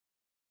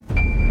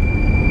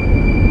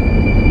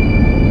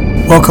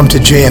Welcome to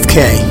JFK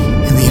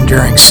and the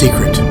Enduring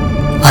Secret.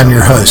 I'm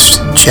your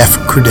host, Jeff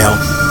Crudell.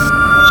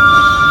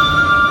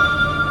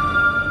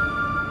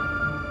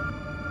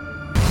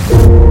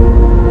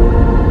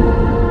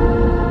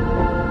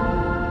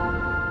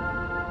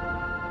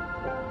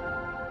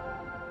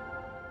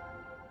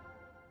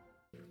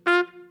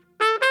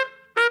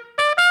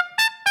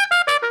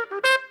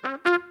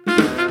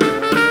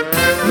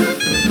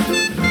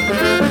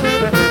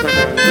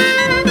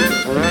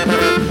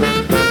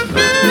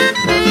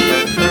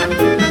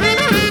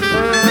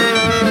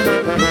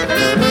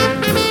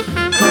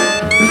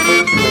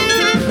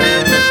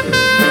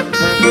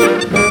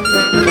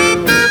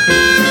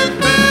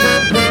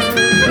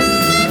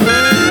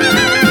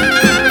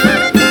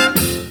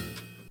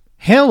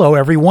 Hello,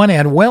 everyone,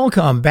 and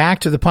welcome back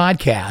to the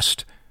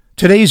podcast.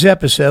 Today's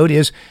episode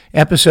is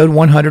episode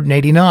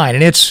 189,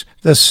 and it's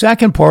the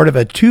second part of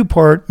a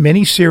two-part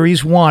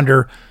mini-series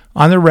wander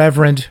on the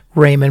Reverend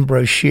Raymond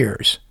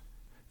Broshears.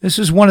 This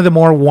is one of the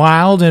more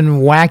wild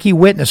and wacky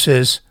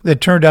witnesses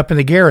that turned up in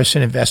the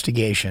Garrison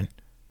investigation.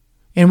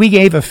 And we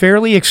gave a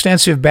fairly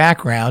extensive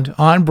background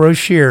on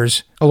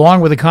Broshears, along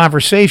with the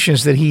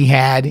conversations that he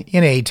had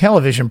in a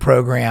television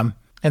program,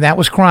 and that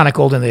was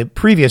chronicled in the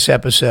previous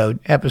episode,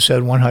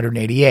 episode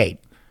 188.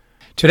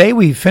 Today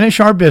we finish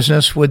our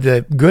business with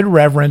the good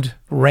Reverend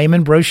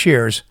Raymond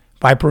Broshears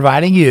by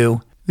providing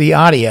you the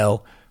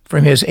audio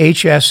from his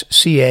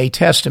HSCA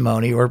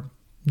testimony or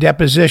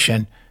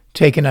deposition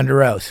taken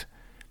under oath.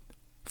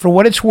 For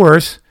what it's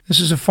worth,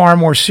 this is a far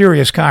more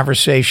serious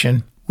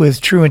conversation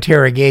with true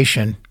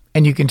interrogation,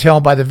 and you can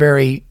tell by the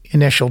very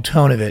initial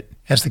tone of it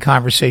as the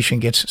conversation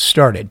gets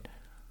started.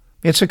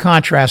 It's a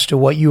contrast to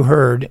what you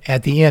heard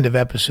at the end of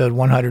episode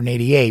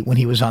 188 when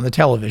he was on the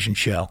television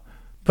show.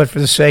 But for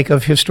the sake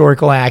of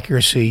historical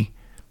accuracy,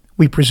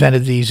 we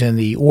presented these in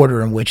the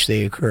order in which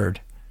they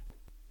occurred.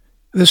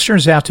 This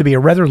turns out to be a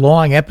rather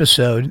long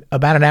episode,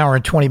 about an hour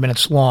and 20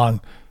 minutes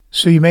long,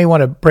 so you may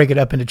want to break it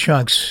up into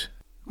chunks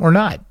or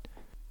not.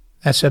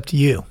 That's up to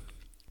you.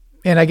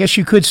 And I guess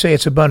you could say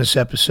it's a bonus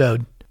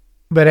episode,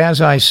 but as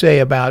I say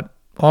about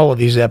all of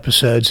these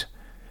episodes,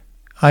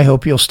 I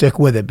hope you'll stick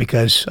with it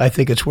because I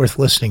think it's worth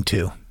listening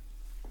to.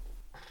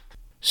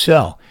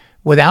 So,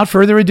 without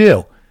further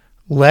ado,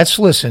 let's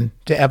listen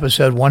to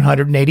episode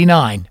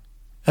 189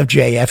 of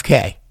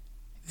JFK,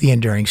 The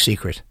Enduring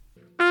Secret.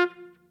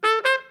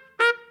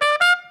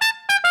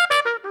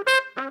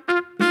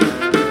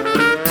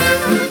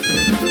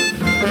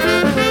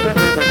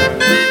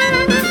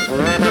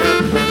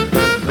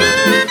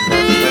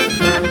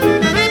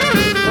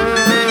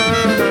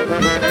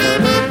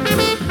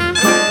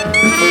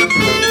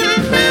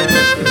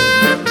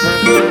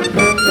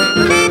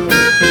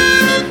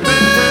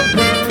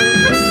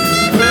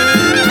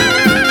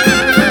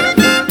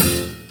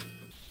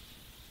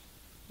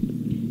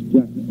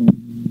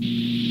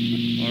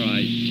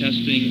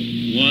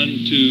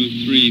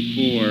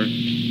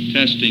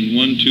 Testing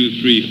 1,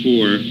 2, 3,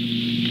 4.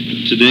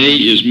 Today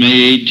is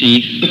May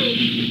 18th,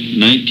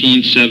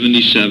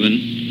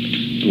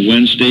 1977.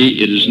 Wednesday.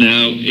 It is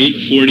now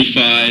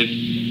 8:45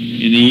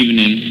 in the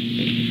evening.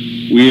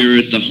 We are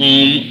at the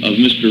home of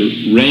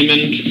Mr.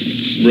 Raymond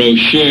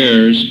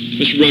Broshears.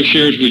 Mr.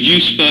 Broshears, would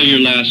you spell your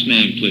last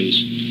name,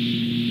 please?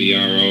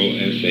 Broshears.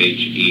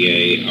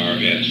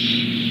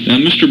 Now,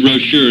 Mr.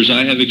 Broshears,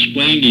 I have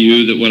explained to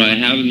you that what I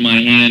have in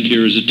my hand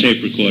here is a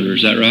tape recorder.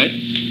 Is that right?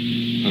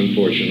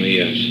 Unfortunately,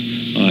 yes.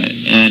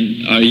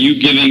 And are you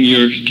giving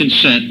your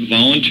consent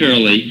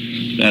voluntarily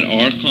that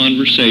our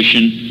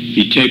conversation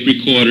be tape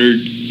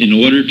recorded in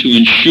order to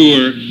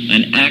ensure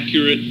an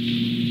accurate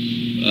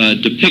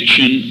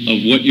depiction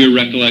of what your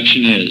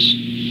recollection is?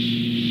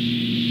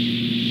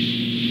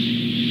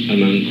 A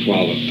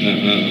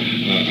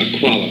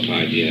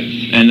qualified yes.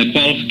 And the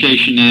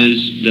qualification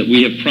is that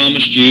we have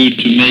promised you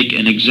to make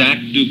an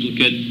exact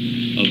duplicate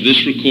of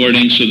this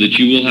recording so that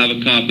you will have a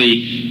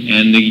copy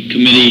and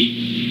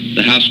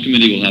the House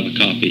Committee will have a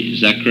copy.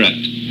 Is that correct?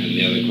 And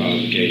the other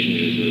qualification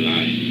is that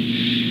I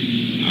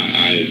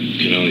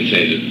can only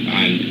say that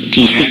I'm...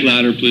 Can you speak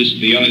louder, please?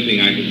 The only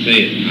thing I can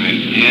say is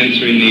I'm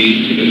answering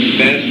these to the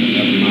best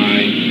of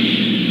my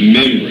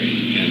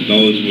memory. And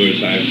those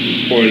words I've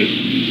reported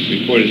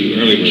to you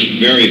earlier were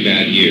very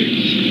bad years.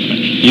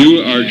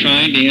 You are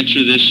trying to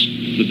answer this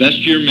to the best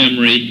of your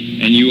memory,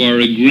 and you are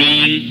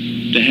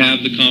agreeing to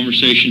have the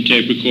conversation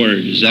tape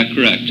recorded. Is that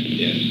correct?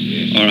 Yes.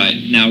 All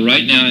right. Now,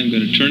 right now, I'm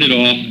going to turn it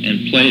off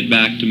and play it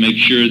back to make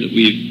sure that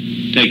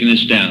we've taken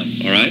this down.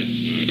 All right? All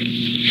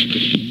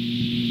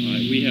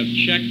right. We have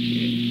checked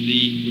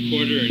the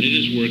recorder, and it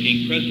is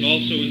working. Present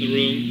also in the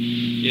room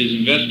is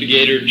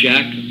investigator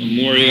Jack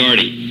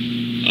Moriarty.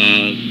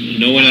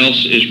 No one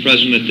else is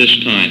present at this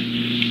time.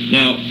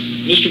 Now,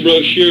 Mr.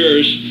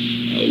 Broshears,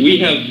 we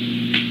have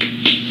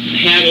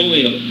had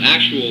only an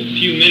actual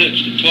few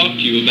minutes to talk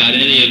to you about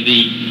any of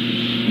the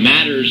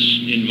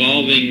matters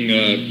involving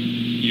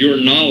your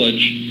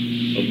knowledge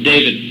of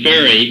David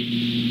Ferrie,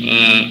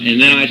 and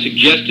then I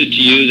suggested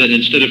to you that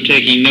instead of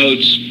taking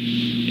notes,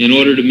 in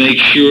order to make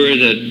sure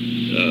that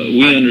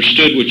we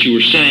understood what you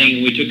were saying,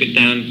 and we took it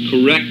down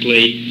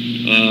correctly.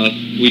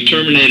 We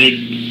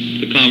terminated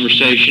the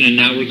conversation, and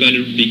now we're going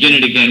to begin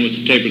it again with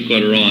the tape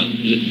recorder on.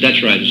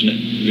 That's right, isn't it?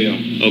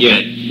 Yeah.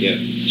 Okay. Yeah.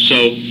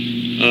 So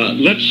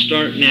let's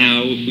start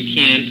now, if we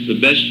can, to the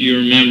best of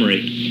your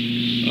memory,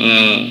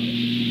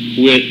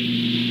 with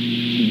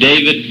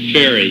David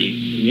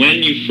Ferrie,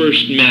 when you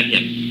first met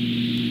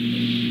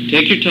him.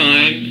 Take your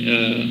time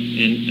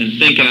and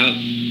think out.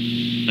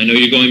 I know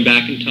you're going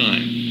back in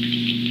time.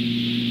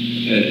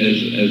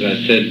 As I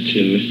said to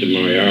Mr.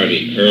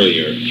 Moriarty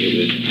earlier,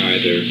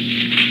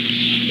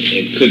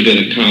 it could have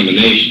been a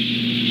combination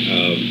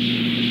of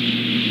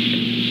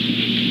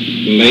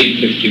late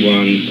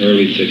 61,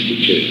 early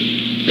 62.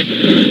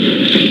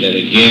 Then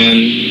again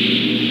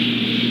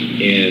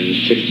in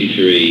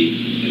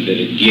 63, and then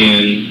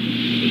again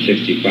in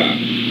 65.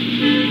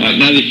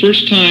 Now, the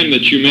first time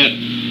that you met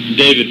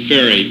David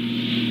Ferrie,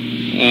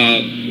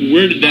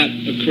 where did that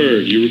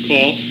occur? Do you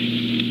recall?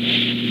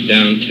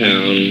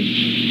 Downtown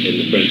in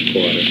the French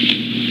Quarter.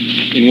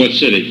 In what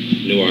city?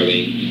 New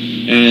Orleans.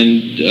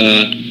 And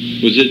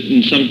was it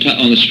in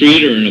on the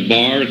street or in a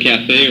bar, a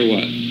cafe, or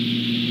what?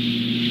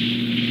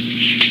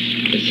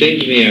 It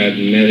seemed to me I'd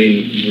met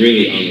him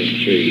really on the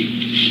street.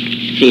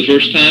 For the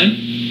first time?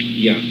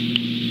 Yeah.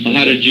 Well,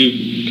 how did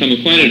you become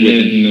acquainted with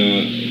him?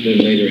 Then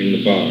later in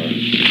the bar.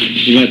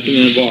 You met him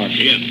in a bar?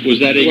 Yeah. Was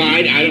that a... Well,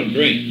 I don't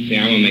drink. See,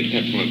 I want to make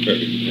that point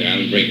perfectly clear. I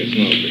don't drink or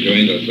smoke or do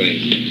any of those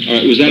things. All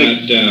right, was that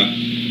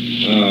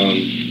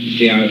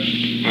see,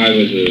 I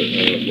was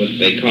what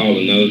they called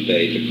in those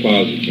days a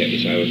closet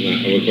case. I was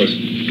not... Well, of course,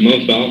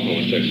 most all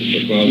homosexuals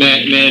were closet.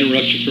 May I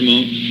interrupt you for a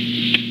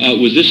moment?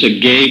 Was this a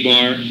gay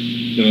bar?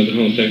 No, it was a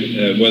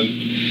homosexual...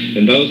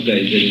 in those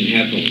days, they didn't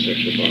have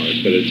homosexual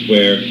bars, but it's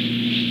where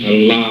a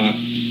lot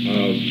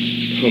of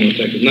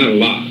homosexuals... Not a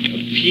lot.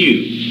 A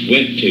few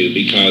went to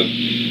because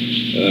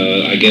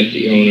I guess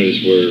the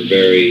owners were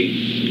very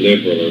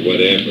liberal or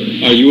whatever.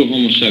 Are you a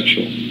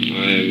homosexual?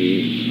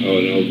 I'm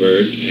an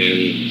overt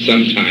and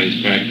sometimes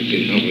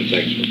practicing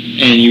homosexual.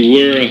 And you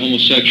were a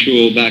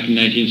homosexual back in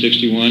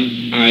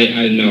 1961? I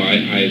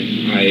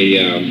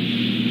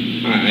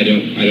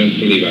don't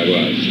believe I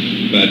was,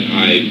 but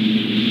I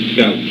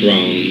felt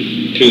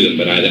drawn to them,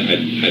 but I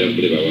don't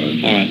believe I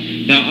was. All right.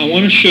 Now I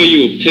want to show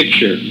you a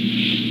picture.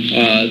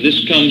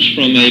 This comes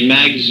from a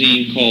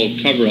magazine called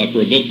Cover Up,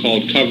 or a book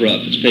called Cover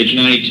Up. It's page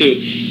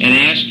 92. And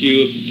I ask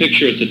you if the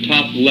picture at the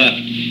top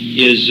left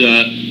is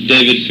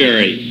David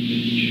Ferrie.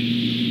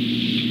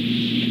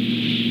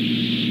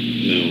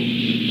 No.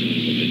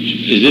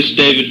 Is this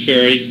David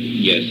Ferrie?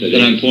 Yes, it that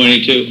is. I'm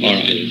pointing to? All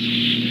right.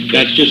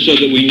 That's just so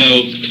that we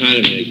know. It's kind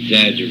of an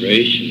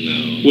exaggeration,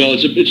 though. Well,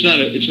 it's not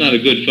a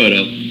good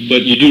photo,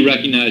 but you do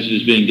recognize it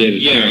as being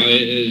David Ferrie.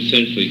 Yeah,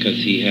 essentially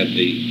because he had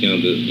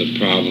the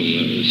problem,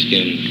 the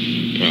skin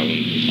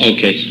problem.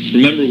 Okay.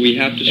 Remember, we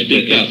have to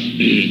speak up.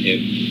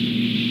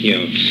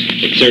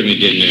 It certainly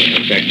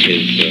didn't affect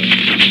his.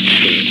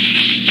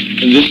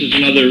 And this is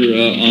another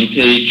on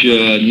page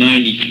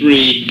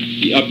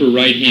 93, the upper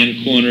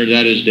right-hand corner.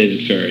 That is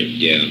David Ferrie.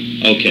 Yeah.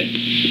 Okay.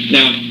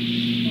 Now,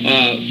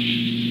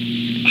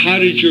 how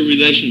did your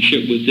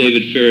relationship with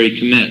David Ferrie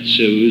commence?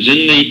 So it was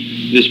in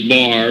this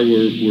bar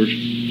where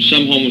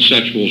some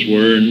homosexuals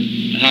were,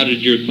 and how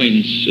did your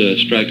acquaintance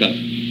strike up?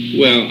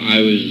 Well,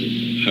 I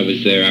was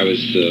there. I was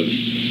the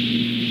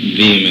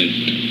vehement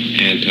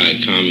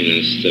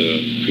anti-communist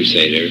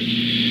crusader,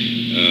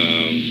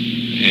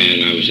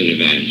 and I was an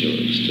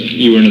evangelist.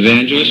 You were an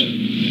evangelist?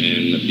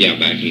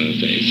 Back in those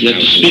days. You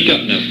have to speak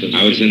up now.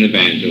 I was an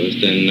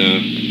evangelist, and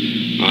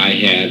I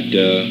had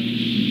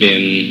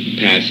been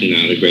passing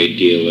out a great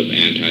deal of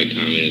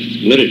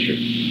anti-communist literature,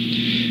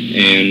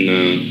 and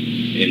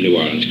in New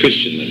Orleans,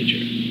 Christian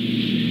literature,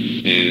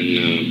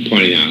 and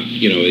pointing out,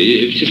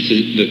 it's just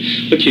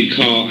what you'd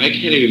call, I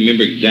can't even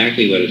remember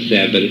exactly what it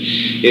said, but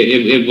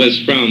it was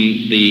from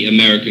the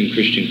American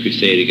Christian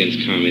Crusade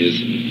against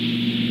communism,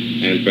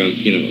 and from,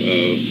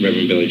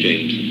 Reverend Billy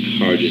James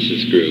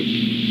Hargis's group.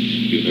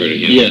 You've heard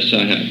of him? Yes,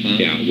 I have. Huh?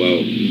 Yeah,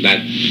 well,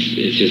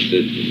 it's just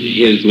that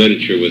his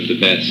literature was the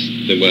best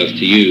there was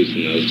to use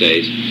in those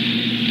days.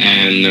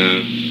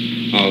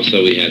 And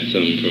also we had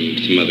some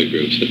from some other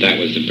groups, but that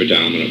was the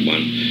predominant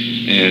one.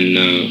 And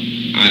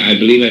I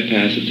believe I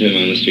passed it to him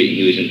on the street,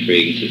 and he was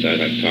intrigued. He says, I'd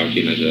like to talk to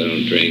you. And I said, I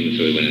don't drink.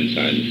 So we went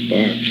inside this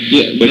bar.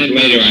 Yeah, but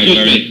later I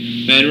learned...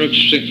 May I interrupt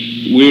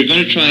you? We're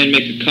going to try and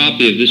make a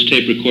copy of this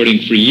tape recording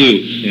for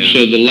you. Yeah.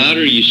 So the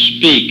louder you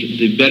speak,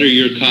 the better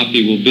your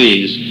copy will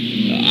be.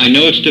 I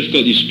know it's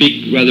difficult. You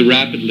speak rather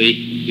rapidly.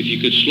 If you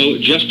could slow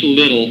it just a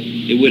little,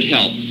 it would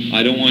help.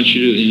 I don't want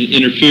you to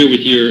interfere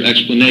with your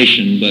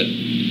explanation, but...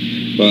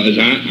 Well, as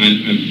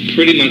I'm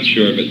pretty much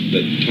sure, but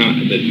the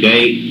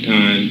date,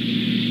 time,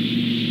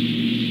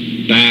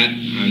 that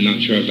I'm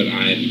not sure, but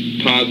I'm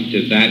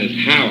positive that is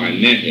how I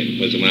met him,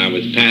 was when I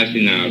was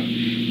passing out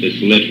this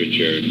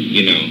literature,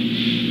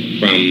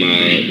 from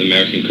the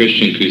American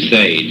Christian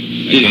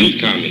Crusade against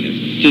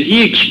communism. Did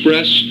he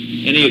express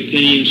any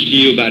opinions to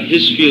you about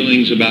his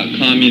feelings about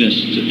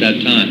communists at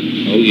that time?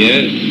 Oh,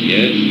 yes,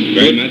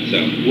 very much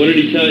so. What did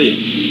he tell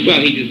you?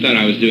 Well, he just thought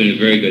I was doing a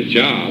very good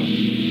job, and,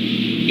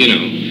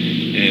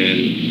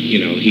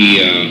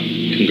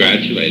 he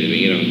congratulated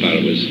me, thought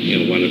it was,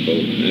 wonderful.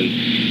 And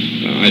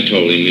I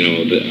told him,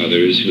 the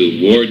others who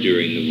wore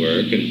during the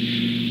work, and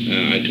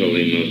I told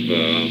him of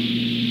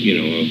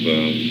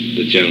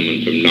the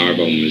gentleman from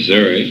Narbonne,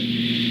 Missouri,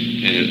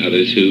 and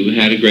others who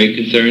had a great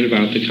concern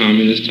about the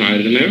communist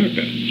tide in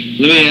America.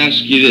 Let me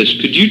ask you this.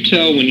 Could you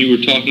tell when you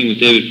were talking with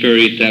David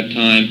Ferrie at that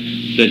time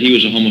that he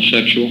was a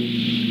homosexual?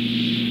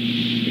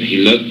 He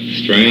looked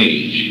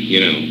strange,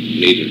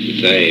 needless to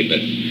say,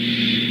 but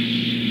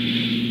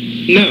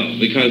no,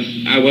 because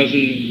I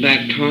wasn't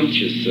that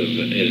conscious of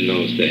it in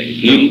those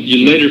days. No.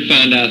 You later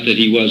found out that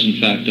he was,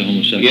 in fact, a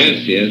homosexual?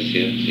 Yes.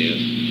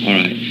 All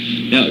right.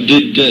 Now,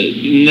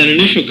 in that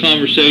initial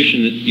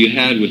conversation that you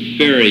had with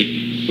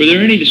Ferrie, were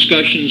there any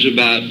discussions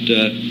about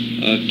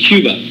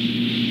Cuba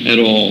at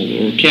all,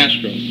 or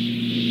Castro?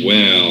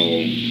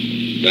 Well,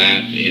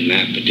 that in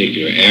that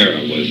particular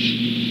era was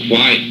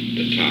quite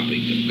the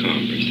topic of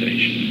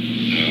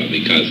conversation,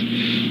 because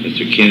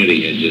Mr.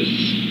 Kennedy had just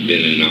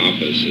been in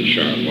office a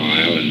short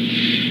while, and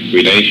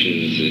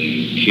relations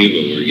in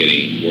Cuba were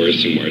getting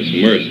worse and worse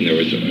and worse, and there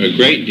was a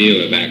great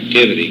deal of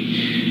activity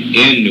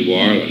in New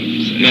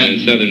Orleans and in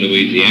southern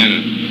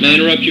Louisiana. May I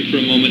interrupt you for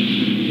a moment?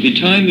 The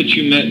time that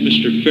you met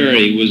Mr.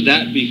 Ferrie, was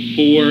that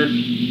before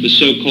the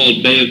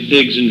so-called Bay of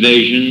Pigs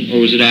invasion, or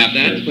was it after?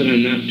 That's what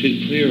I'm not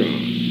too clear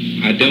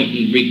on. I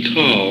don't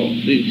recall.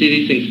 See,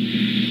 these things,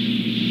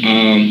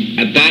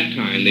 at that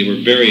time, they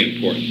were very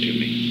important to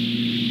me.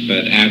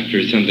 But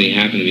after something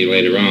happened to me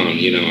later on,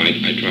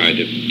 I tried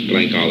to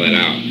blank all that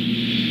out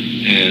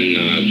and,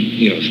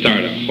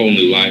 start a whole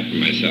new life for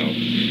myself,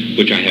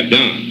 which I have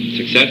done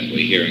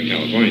successfully here in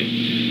California.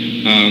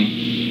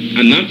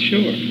 I'm not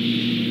sure.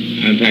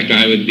 In fact,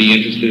 I would be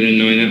interested in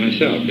knowing that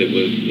myself. If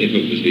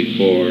it was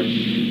before,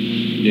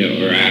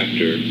 or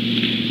after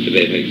the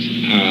Bay of Pigs.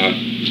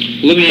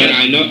 But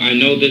I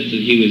know this,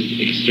 that he was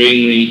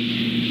extremely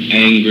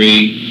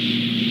angry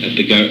that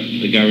the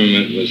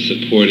government was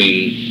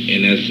supporting,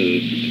 in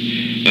essence,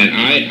 and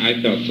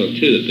I felt so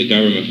too, that the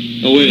government...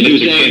 Oh, wait, he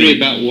was angry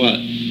about what?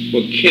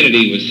 Well,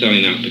 Kennedy was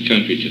selling out the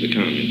country to the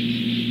communists.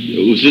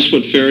 Was this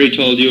what Ferrie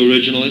told you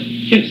originally?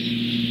 Yes.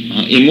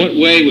 In what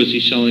way was he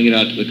selling it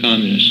out to the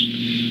communists?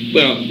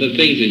 Well, the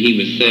things that he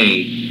was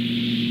saying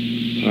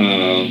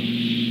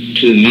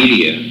to the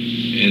media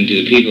and to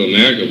the people of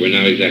America were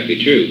not exactly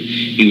true.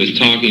 He was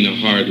talking a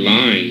hard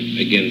line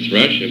against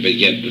Russia, but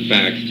yet the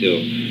fact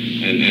still,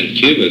 and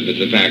Cuba, but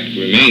the fact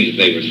remains that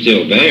they were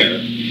still there,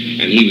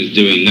 and he was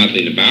doing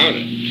nothing about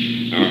it.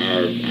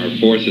 Our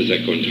forces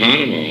at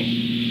Guantanamo,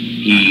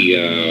 he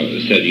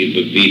said he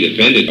would be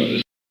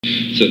defended.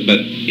 But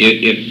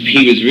if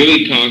he was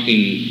really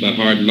talking the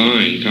hard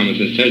line, common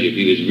sense tells you, if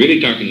he was really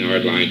talking the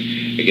hard line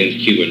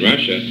against Cuba and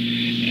Russia,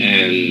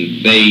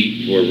 and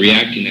they were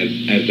reacting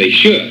as they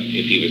should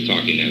if he was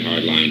talking that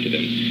hard line to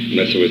them,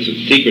 unless there was some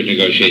secret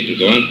negotiations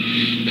going on,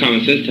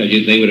 common sense tells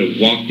you they would have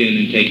walked in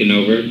and taken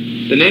over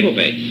the naval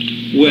base.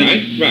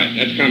 Right,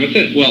 that's common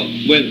sense. Well,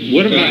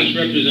 what about... Does this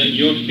represent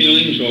your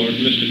feelings or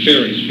Mr.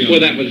 Ferrie's feelings?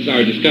 Well, that was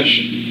our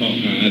discussion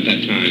at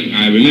that time.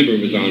 I remember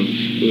it was on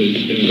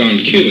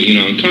Cuba,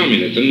 on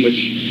communism, which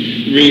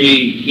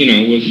really,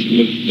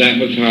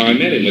 that was how I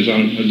met him, was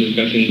on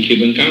discussing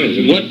Cuban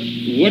communism.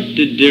 What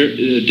did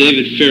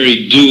David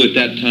Ferrie do at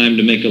that time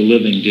to make a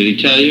living? Did he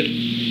tell you?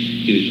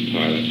 He was a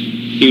pilot.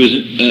 He was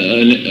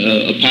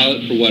a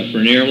pilot for what? For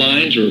an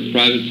airlines or a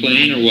private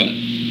plane or what?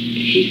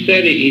 He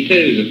said he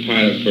was a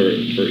pilot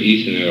for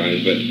Eastern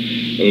Airlines, but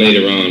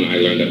later on I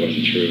learned that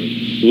wasn't true.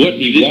 He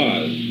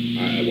was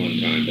at one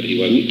time, but he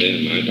wasn't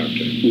then, my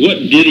doctor.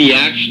 What did he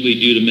actually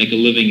do to make a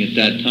living at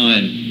that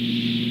time?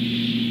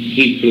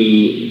 He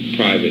flew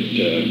private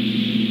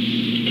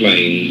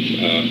planes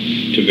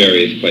to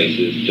various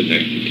places, to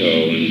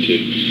Mexico and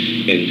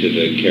into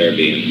the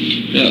Caribbean.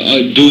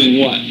 Doing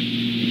what?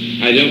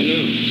 I don't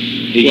know.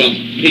 He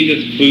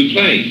just flew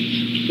planes.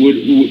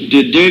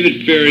 Did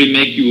David Ferrie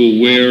make you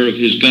aware of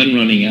his gun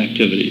running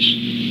activities?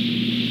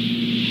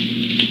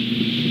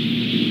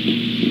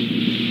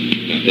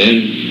 Not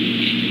then.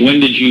 When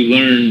did you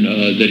learn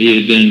that he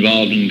had been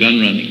involved in gun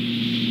running?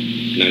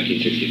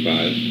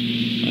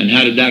 1965. And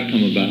how did that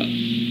come about?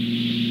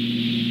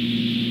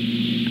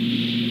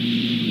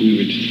 We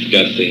were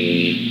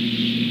discussing,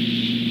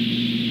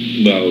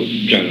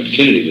 John F.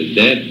 Kennedy was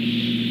dead.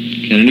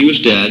 Kennedy was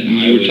dead. And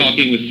you were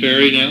talking with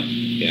Ferrie now?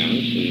 Yeah,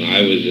 and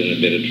I was in a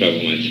bit of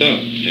trouble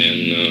myself,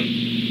 and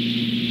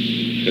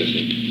because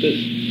of this.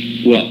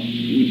 Well,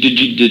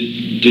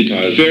 did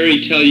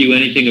Ferrie tell you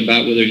anything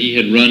about whether he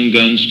had run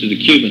guns to the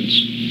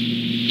Cubans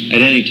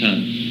at any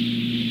time?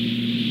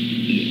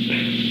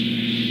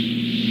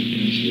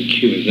 The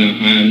Cubans. Now,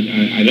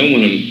 I don't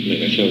want to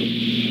make myself.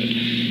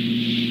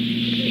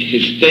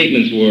 His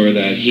statements were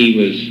that he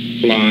was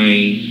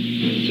flying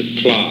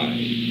supplies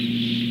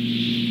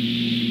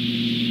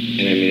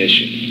and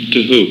ammunition.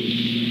 To who?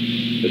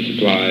 The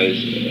supplies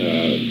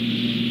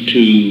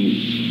two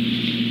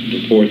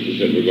reports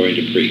that were going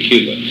to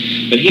pre-Cuba.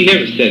 But he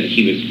never said that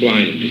he was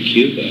flying to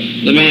Cuba.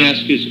 Let me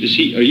ask you,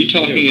 are you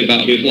talking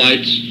about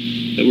flights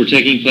that were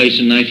taking place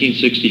in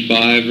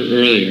 1965 or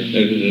earlier?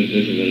 This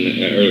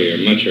is earlier,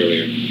 much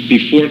earlier.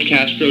 Before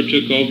Castro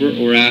took over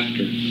or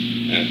after?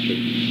 After.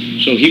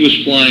 So he was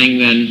flying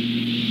then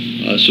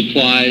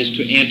supplies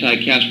to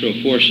anti-Castro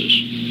forces?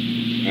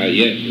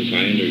 Yes, as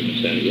I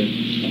understand it, yes.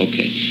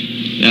 Okay.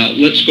 Now,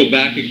 let's go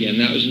back again.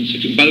 That was in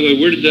 60. By the way,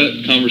 where did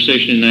the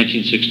conversation in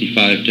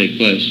 1965 take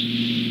place?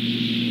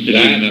 That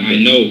I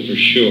know for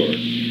sure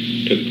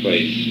took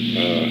place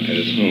at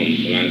his home,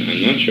 but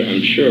I'm not sure.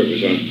 I'm sure it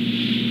was on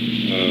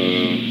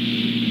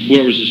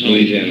where was his home?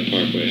 Louisiana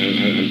Parkway.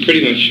 I'm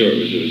pretty much sure it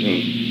was at his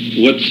home.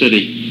 What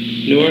city?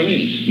 New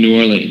Orleans. New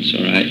Orleans,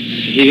 all right.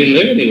 He didn't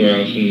live anywhere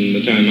else in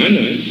the time I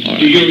know him. All right.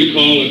 Do you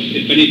recall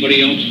if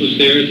anybody else was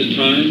there at the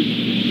time?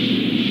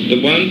 The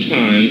one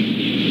time,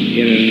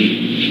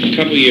 a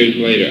couple years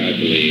later, I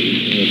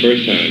believe, the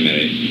first time I met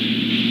him,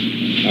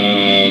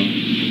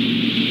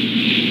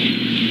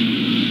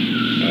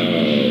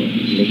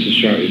 this is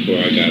shortly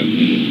before I got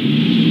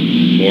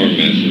in more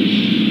messes.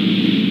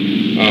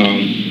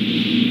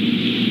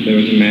 There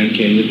was a man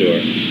came to the door,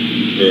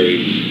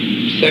 very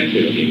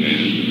sexy looking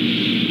man,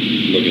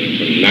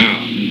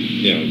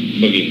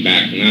 looking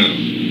back now.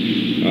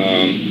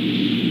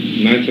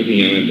 Nice looking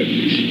young man, but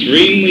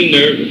extremely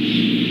nervous.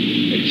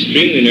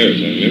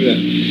 I remember that.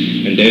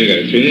 And David got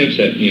extremely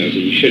upset, said,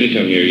 you shouldn't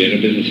come here, you have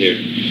no business here.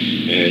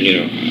 And,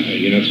 you're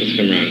not supposed to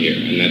come around here.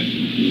 And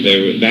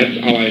that's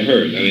all I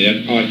heard. I mean,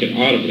 that's all I could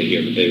audibly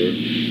hear, but they were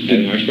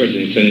having harsh words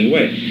and sending him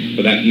away.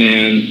 But that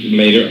man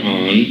later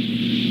on,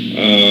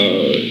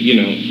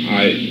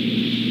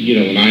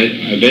 when I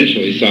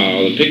eventually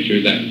saw the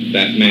picture,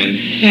 that man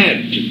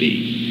had to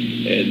be.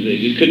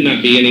 It could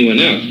not be anyone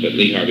else but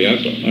Lee Harvey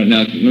Oswald. All right,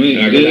 now, let me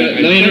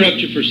interrupt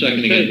you for a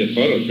second again. The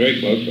photos very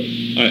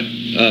closely. All right,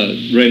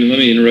 Raymond, let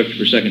me interrupt you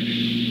for a second.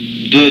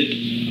 Did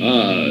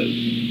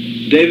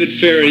David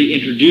Ferrie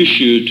introduce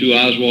you to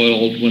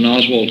Oswald when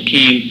Oswald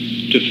came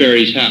to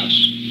Ferrie's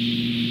house?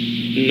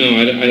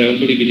 No, I don't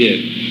believe he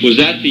did. Was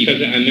that the...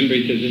 Because I remember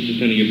he said, this is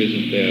none of your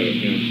business there.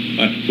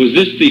 Was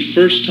this the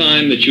first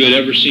time that you had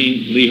ever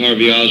seen Lee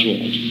Harvey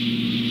Oswald?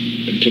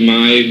 To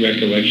my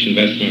recollection,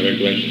 best of my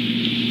recollection.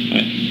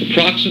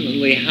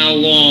 Approximately how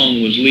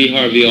long was Lee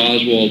Harvey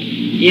Oswald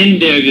in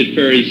David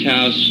Ferrie's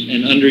house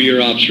and under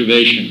your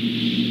observation?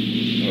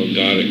 Oh,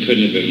 God, it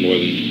couldn't have been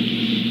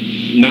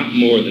not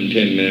more than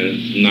 10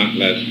 minutes, not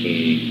less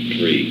than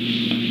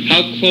 3.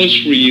 How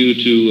close were you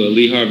to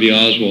Lee Harvey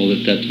Oswald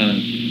at that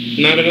time?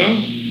 Not at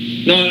all.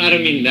 No, I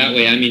don't mean that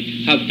way. I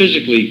mean, how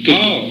physically?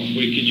 Could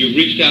you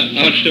reach out and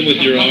touch him with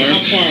your arm?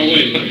 How far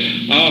away were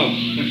you? Oh, I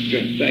was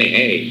going to say,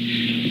 hey,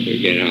 we're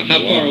getting off. How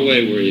far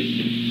away were you?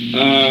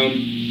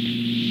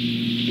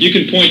 You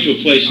can point to a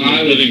place in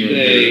the living room.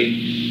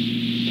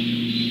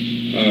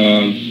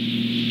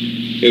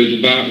 It was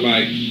about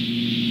like,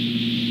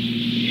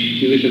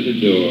 he was at the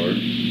door,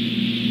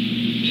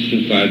 just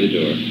inside the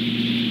door,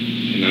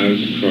 and I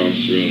was across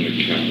the room on the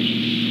couch.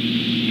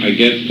 I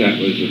guess that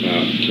was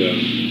about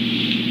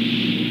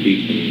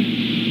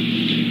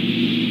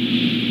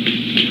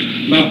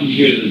from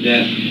here to the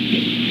desk.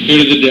 Here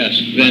to the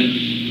desk. Then,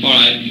 all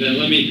right, then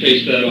let me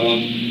paste that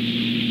off.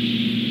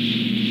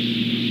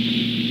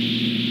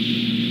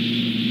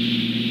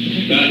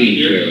 About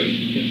here?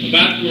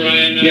 About where I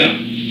am now? Yeah,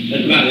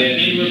 that's about it.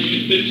 Anywhere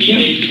between 15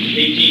 and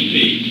 18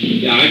 feet.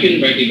 Yeah, I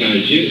can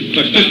recognize you.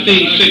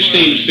 15,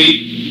 16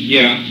 feet.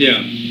 Yeah. Yeah.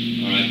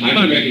 All right. I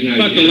can recognize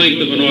about the you.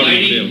 length of an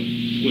automobile.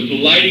 Was the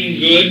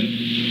lighting good?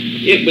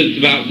 It was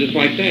about just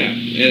like that.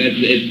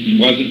 It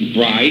wasn't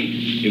bright.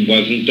 It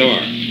wasn't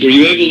dark. Were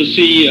you able to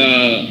see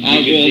Oswald?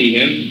 You could see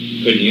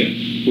him, couldn't you?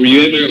 Were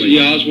you able to see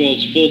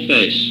Oswald's full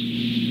face?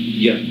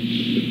 Yeah.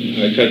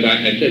 Because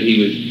I said he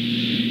was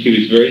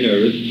very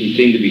nervous. He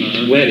seemed to be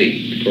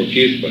sweating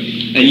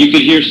profusely. And you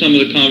could hear some of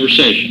the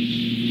conversation?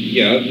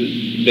 Yeah.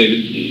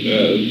 David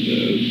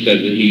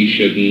said that he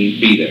shouldn't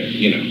be there,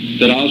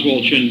 That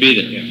Oswald shouldn't be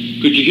there? Yeah.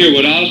 Could you hear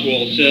what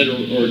Oswald said,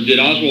 or did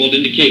Oswald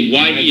indicate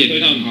why he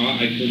had come?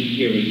 I couldn't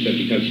hear what he said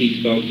because he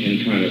spoke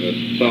in kind of a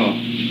soft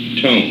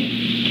tone.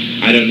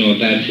 I don't know if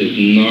that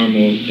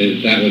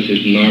was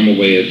his normal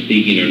way of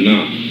speaking or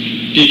not.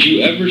 Did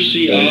you ever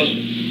see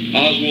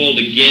Oswald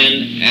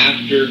again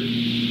after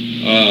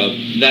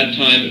that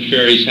time at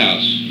Ferrie's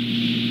house?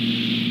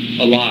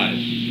 Alive?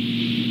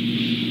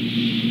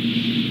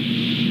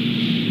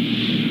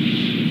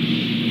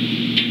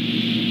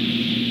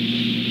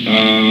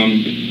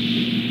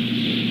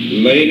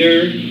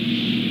 Later,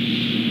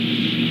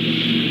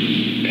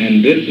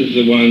 and this is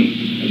the one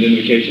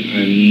identification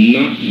I'm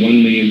not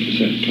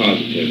 1,000,000%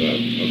 positive of,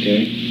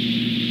 okay?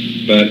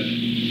 But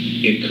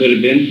it could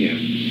have been him.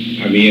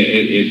 I mean,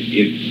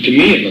 to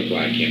me it looked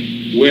like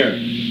him. Where?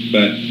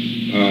 But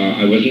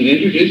I wasn't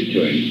introduced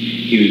to him.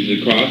 He was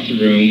across the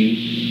room,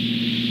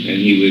 and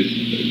he was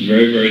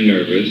very, very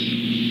nervous.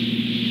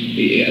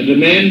 The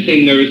man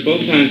seemed nervous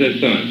both times I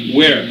saw him.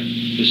 Where?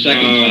 The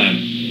second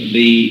time?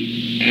 The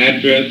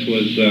address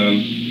was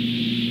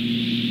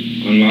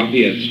on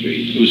Lafayette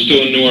Street. It was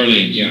still in New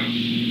Orleans? Yeah.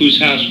 Whose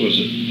house was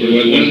it? It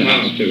was one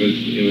house. It was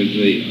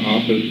the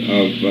office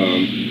of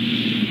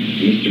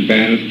Mr.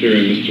 Bannister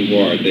and Mr.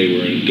 Ward. They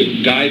were in...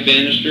 Guy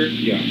Bannister?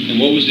 Yeah. And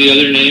what was the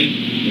other name?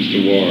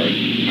 Mr. Ward.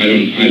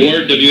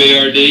 Ward,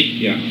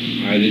 W-A-R-D? Yeah.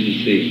 I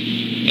didn't see him.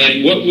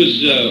 And what was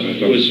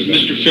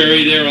Mr.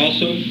 Ferrie there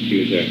also? He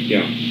was there,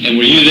 yeah. And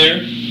were you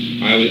there?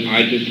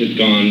 I just had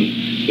gone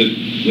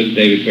with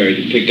David Ferrie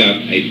to pick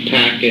up a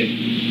packet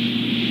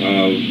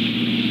of,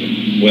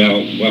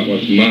 well, what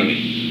was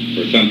money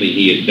for something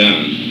he had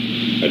done,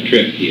 a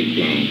trip he had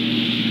flown,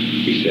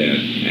 he said,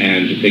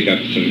 and to pick up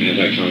some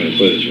anti-communist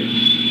literature.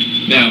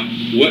 Now,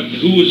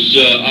 who was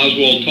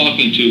Oswald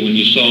talking to when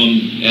you saw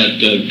him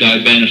at Guy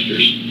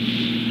Bannister's?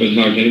 Wasn't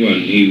talking to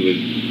anyone.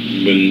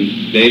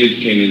 When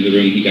David came into the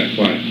room, he got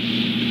quiet.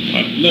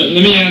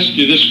 Let me ask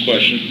you this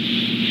question,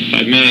 if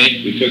I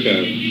may. We took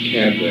a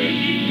cab there.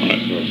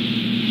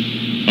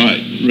 All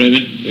right,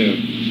 Raymond? Yeah.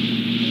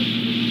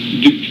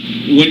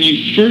 When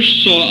you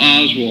first saw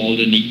Oswald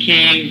and he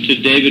came to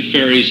David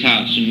Ferrie's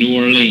house in New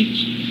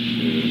Orleans,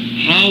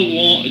 how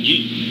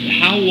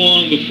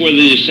long before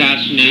the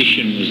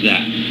assassination was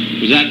that?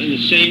 Was that in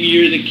the same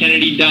year that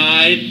Kennedy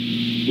died,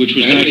 which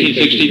was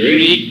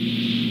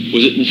 1963?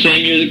 Was it in the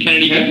same year that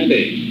Kennedy died?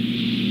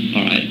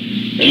 All right.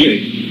 Do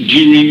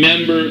you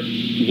remember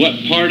what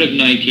part of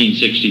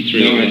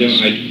 1963 No, it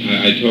was? I don't.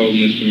 I told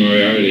Mr.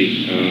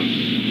 Moriarty,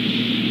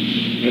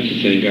 that's the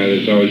same guy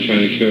that's always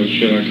trying to kill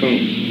Sherlock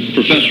Holmes.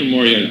 Professor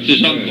Moriarty,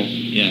 his uncle.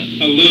 Yeah.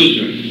 A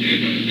loser.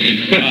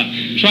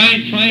 Try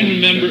and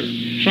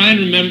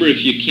remember if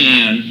you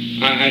can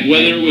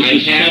whether it was the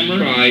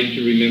summer. I tried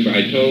to remember.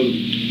 I told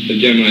the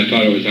gentleman I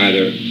thought it was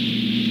either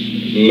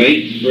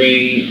late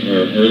spring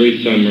or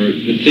early summer.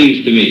 It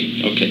seems to me.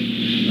 Okay.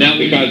 Now,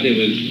 because it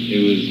was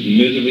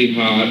miserably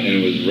hot and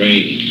it was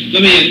raining.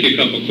 Let me ask you a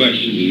couple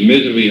questions.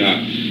 Miserably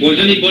hot. Was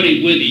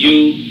anybody with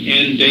you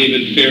and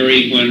David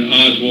Ferrie when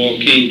Oswald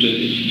came to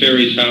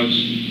Ferrie's house?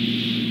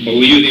 Or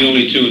were you the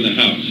only two in the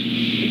house?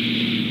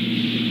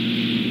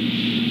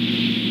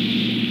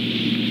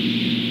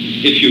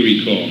 If you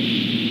recall.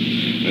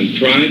 I'm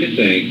trying to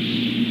think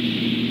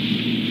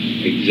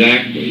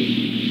exactly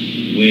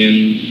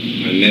when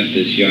I met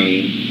this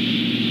young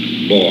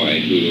boy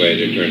who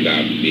later turned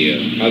out to be a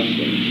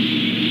hustler.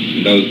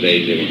 In those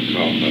days they weren't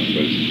called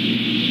hustlers,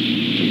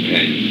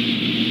 companions.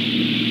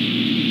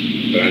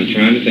 But I'm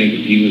trying to think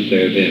if he was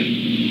there then.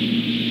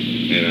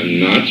 And I'm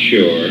not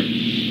sure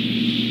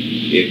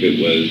if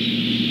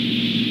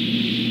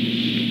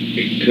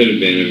it could have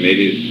been, or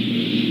maybe,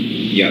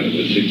 it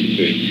was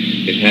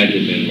 63. It had to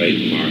have been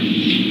Leighton Martin.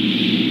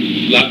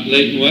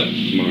 Leighton what?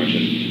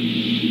 Martin.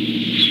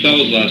 Spell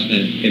his last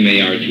name.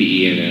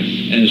 M-A-R-T-E-N-S.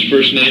 And his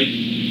first name?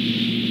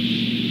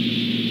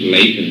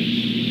 Leighton.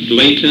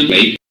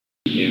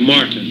 Yeah.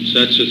 Martin. So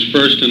that's his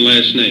first and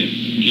last name.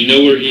 Do you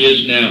know where he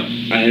is now?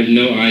 I have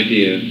no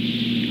idea.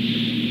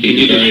 Can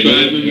you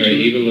describe him? Very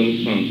evil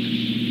little punk.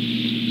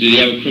 Did he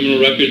have a criminal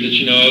record that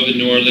you know of in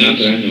New Orleans? Not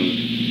that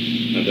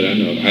I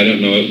know of. I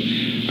don't know.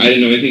 I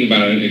didn't know anything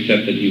about him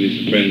except that he was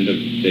a friend of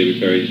David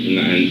Ferrie's, and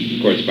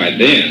of course by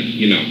then,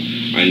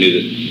 I knew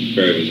that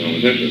Ferrie was a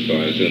homosexual, so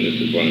I assumed this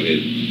is one of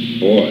his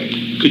boys.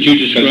 Could you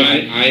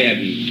describe? I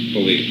hadn't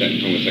fully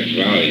accepted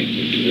homosexuality in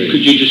 63.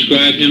 Could you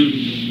describe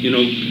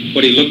him?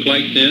 What he looked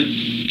like then?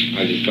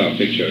 I just saw a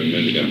picture of him a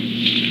minute ago.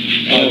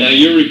 Now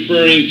you're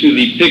referring to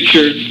the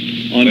picture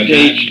on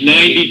page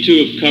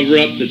 92 of Cover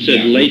Up that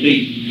said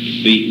Leighton.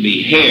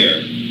 The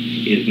hair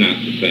is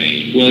not the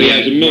same. Well, he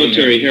has a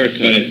military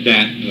haircut. But it's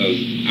those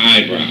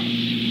eyebrows,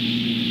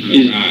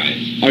 those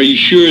eyes. Are you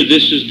sure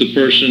this is the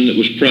person that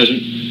was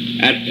present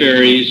at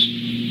Ferrie's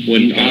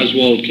when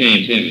Oswald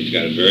came? Tim, he's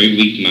got a very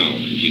weak mouth.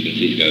 As you can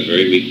see, he's got a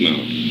very weak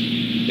mouth.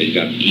 He's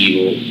got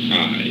evil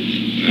eyes.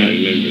 I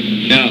remember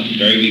that. Now,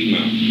 very weak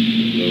mouth.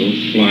 A little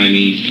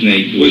slimy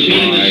snake. Was he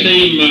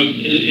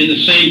in the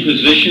same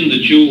position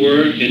that you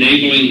were,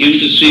 enabling him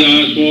to see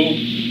Oswald,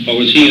 or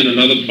was he in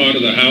another part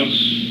of the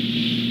house?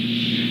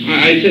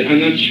 I said I'm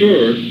not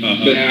sure,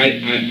 but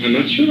I'm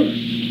not sure.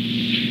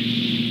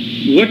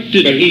 What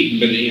did?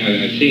 But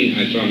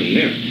I saw him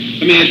there.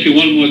 Let me ask you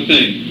one more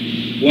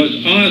thing. Was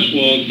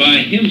Oswald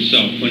by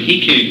himself when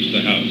he came to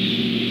the house?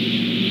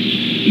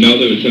 No,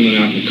 there was someone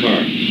out in the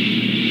car.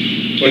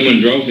 Someone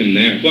drove him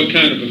there. What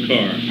kind of a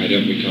car? I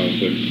don't recall,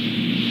 sir.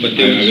 But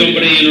there was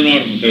somebody in an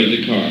automobile. There was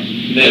a car.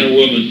 Man or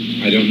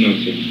woman? I don't know,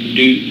 sir.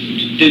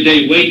 Did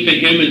they wait for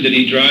him and did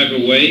he drive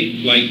away?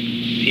 Like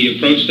he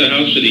approached the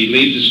house, did he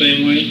leave the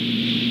same way?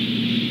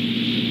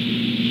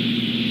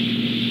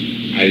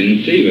 I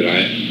didn't see, but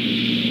I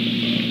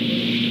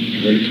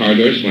heard a car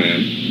door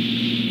slam.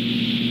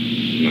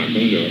 Knock on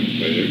the door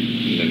later,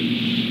 and then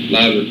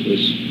Louder,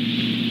 please.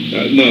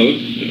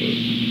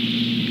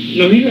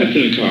 No, he left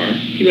in a car.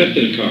 He left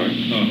in a car.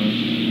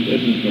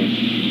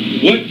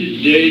 What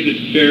did David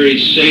Ferrie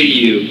say to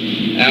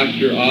you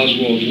after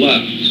Oswald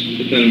left?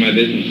 It's none of my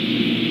business.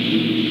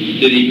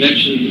 Did he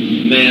mention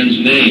the man's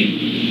name?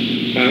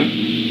 Huh?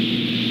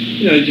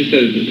 He just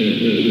said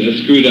a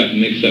screwed up,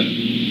 mixed up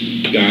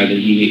guy that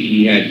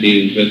he had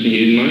dealings with, and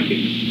he didn't like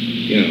him.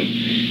 You know,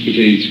 he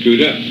said he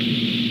screwed up.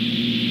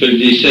 So did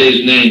he say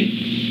his name?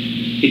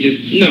 He just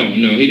no,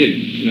 he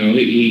didn't. No,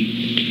 he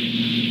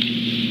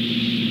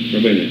wait a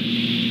minute.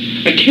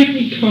 I can't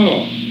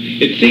recall.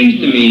 It seems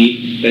to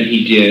me that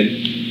he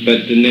did,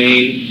 but the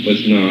name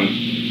was not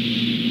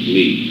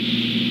Lee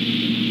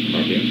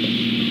Harvey Oswald.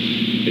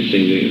 It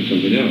seems it was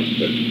something else,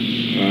 but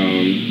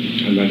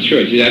I'm not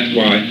sure. See, that's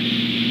why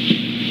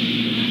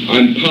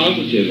I'm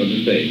positive of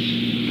the face.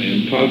 I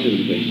am positive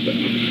of the face. But,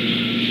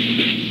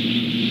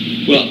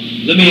 well,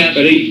 let me ask.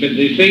 But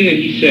the thing that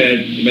he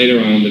said later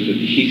on was that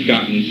he's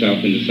gotten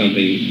himself into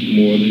something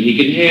more than he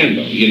can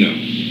handle. You know,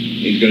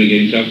 he's going to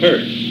get himself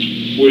hurt.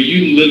 Were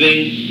you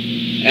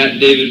living at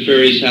David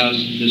Ferrie's house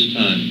at this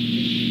time?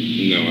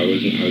 No, I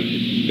wasn't. I was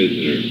just a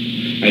visitor.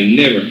 I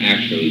never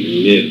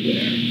actually lived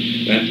there.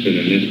 That's been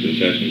a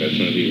misconception by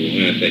some people.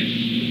 When I say,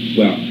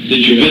 well,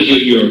 did you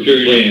visit your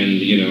friend,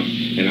 you know,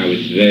 and I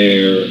was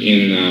there,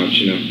 in and out,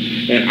 you know.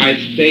 And I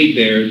stayed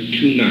there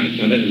 2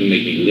 nights. Now, that doesn't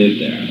make me live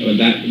there. Well,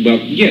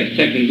 yes,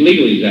 technically,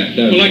 legally, that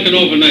does. Well, like an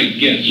overnight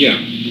guest. Yeah.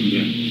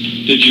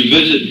 Did you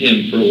visit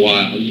him for a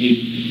while?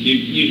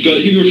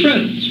 You were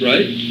friends,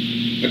 right?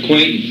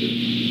 Acquaintances.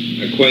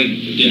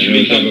 Did you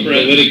become a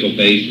friends? Political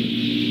basis.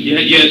 You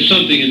had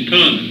something in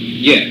common.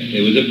 Yes,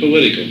 it was a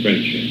political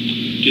friendship.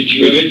 Did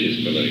you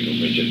religious political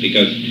friendship,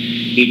 because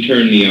he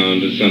turned me on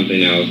to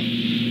something else,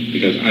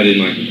 because I didn't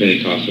like the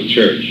Pentecostal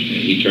church,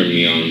 and he turned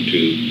me on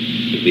to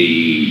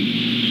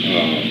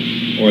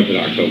the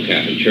Orthodox Old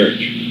Catholic Church.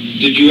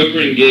 Did you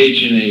ever engage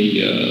in an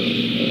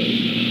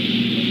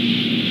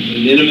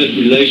intimate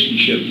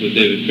relationship with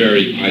David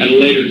Ferrie at a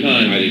later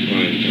time? I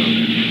declined to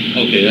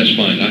comment. Okay, that's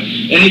fine.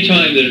 Any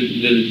time that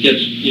it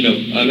gets, you know,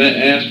 I'm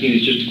asking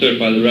is just to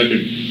clarify the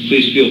record.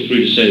 Please feel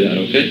free to say that,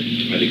 okay?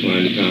 I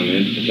decline to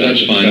comment.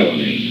 That's fine.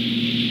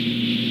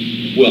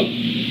 Felony. Well,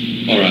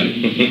 all right.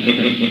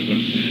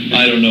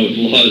 I don't know what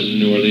the law is in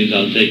New Orleans.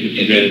 I'll take it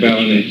for granted. It's a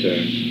felony, sir.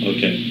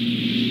 Okay.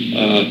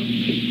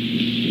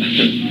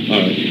 All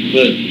right.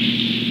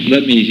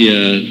 Let me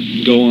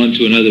go on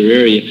to another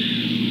area. 10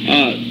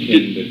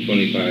 to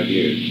 25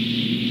 years.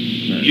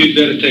 You'd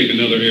better take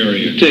another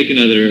area. Take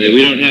another area.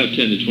 We don't have 10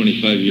 to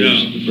 25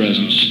 years at the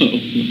present, so.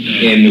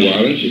 In New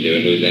Orleans, you do.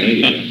 In Louisiana,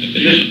 you do.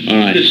 All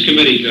right. This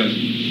committee doesn't.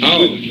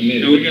 Oh, the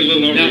committee. No, we got a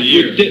little over Now, a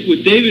year.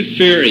 with David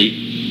Ferrie,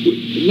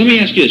 let me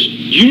ask you this.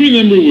 Do you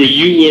remember where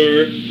you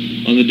were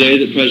on the day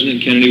that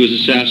President Kennedy was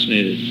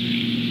assassinated?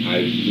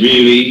 I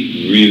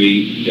really,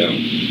 really don't.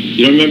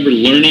 You don't remember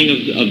learning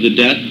of the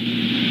death?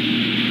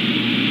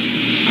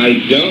 I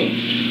don't.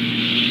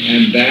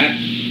 And that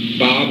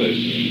bothers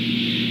me.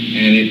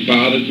 And it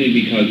bothers me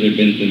because there have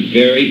been some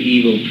very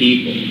evil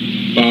people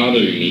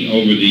bothering me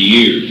over the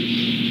years,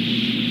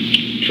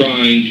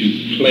 trying to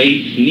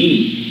place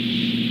me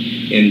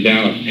in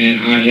Dallas. And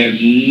I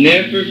have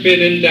never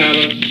been in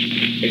Dallas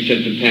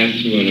except to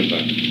pass through on a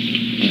bus.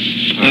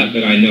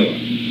 That I know of.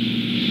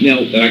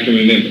 Now, that I can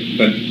remember.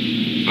 But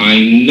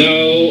I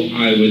know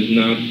I was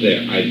not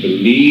there. I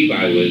believe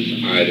I was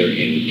either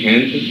in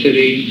Kansas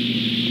City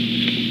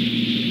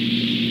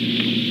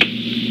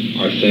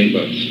or St.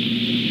 Louis.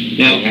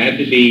 Now, it had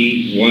to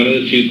be one of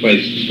the 2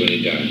 places when he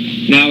died.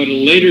 Now, at a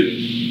later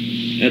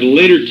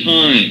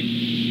time,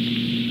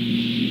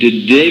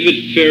 did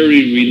David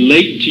Ferrie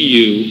relate to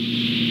you?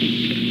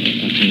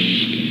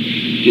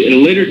 At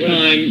a later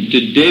time,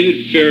 did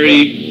David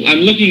Ferrie? I'm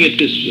looking at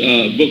this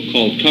book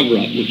called Cover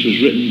Up, which was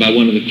written by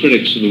one of the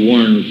critics of the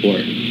Warren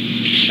Report.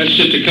 That's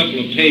just a couple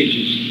of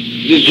pages.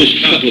 This is just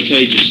a couple of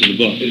pages of the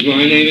book. Is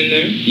my name in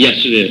there?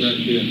 Yes, it is. Right,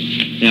 yeah.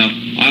 Now,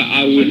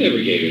 I would never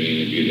gave an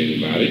interview to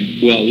anybody.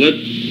 Well,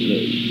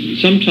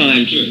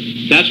 sometimes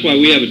that's why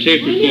we have a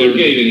tape recorder. I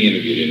never gave any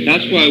interview to anybody.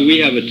 That's why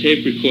we have a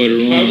tape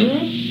recorder on.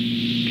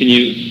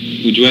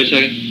 Would you wait a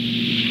second?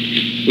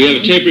 We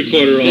have a tape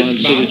recorder on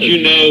so that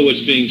you know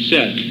what's being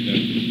said.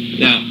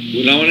 Now,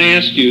 what I want to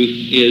ask you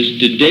is,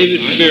 did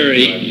David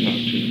Ferrie,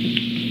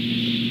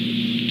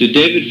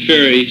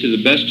 to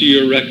the best of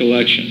your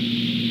recollection,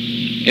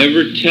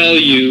 ever tell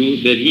you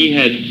that he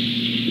had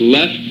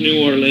left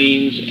New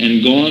Orleans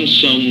and gone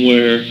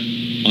somewhere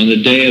on the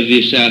day of the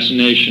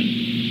assassination?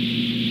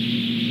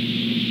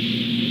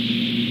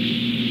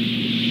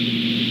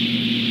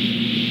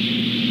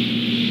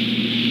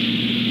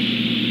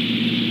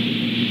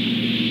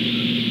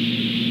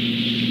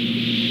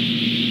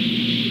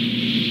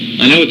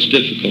 I know it's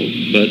difficult,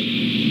 but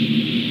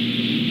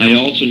I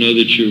also know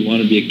that you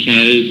want to be a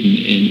candid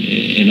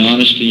and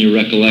honest in your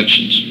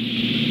recollections.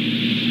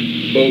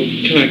 Well,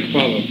 can I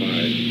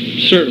qualify?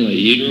 Certainly.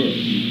 Sure.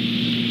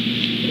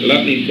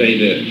 Let me say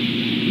this,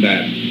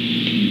 that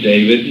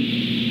David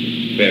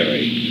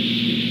Ferrie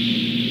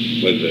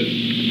was a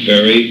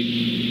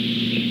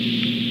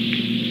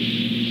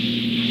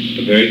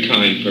very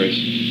kind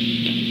person.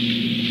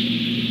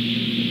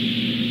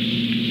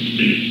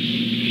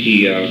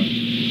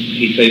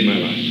 He saved my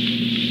life.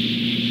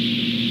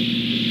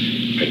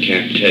 I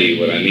can't tell you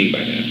what I mean by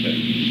that, but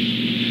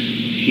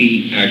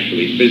he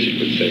actually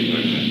physically saved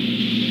my life.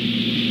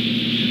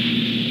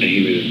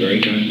 he was a very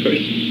kind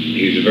person.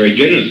 He was a very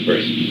generous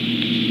person.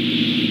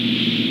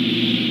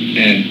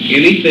 And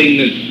anything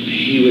that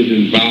he was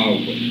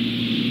involved with,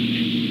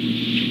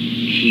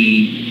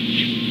 he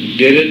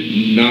did it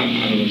not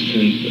out of a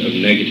sense of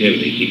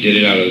negativity. He did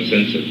it out of a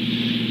sense of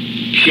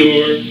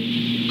pure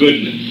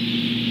goodness.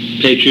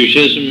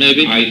 Patriotism,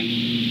 maybe?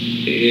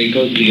 It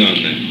goes beyond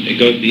that. It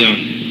goes beyond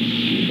that.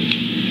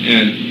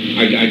 And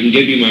I can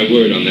give you my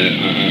word on that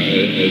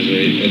as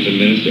a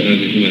minister and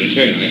as a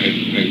humanitarian. I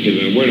can give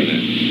you my word on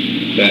that.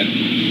 That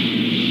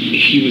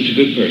he was a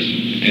good person.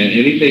 And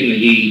anything that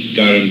he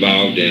got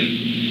involved in,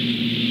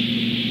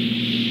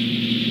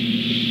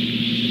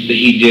 that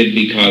he did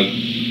because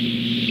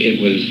it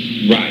was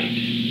right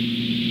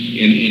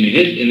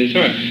in his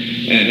heart.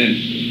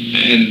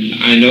 And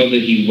I know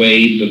that he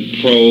weighed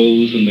the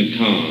pros and the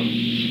cons.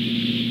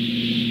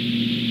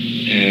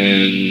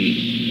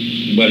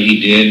 And what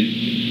he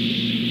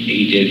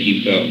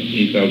felt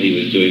he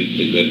was doing for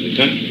the good of the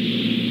country.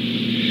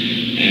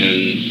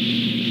 And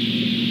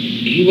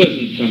he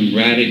wasn't some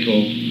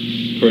radical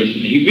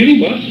person. He really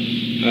wasn't.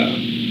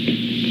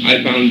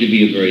 I found him to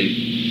be a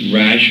very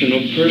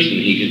rational person.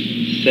 He could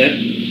sit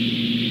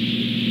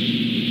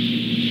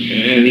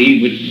and he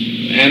would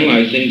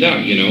analyze things out,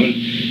 and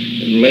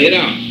lay it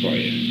out for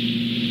you.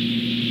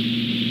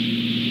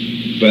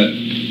 But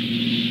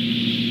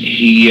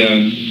he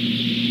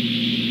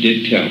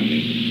did tell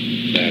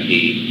me that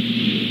he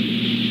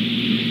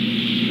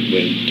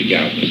went to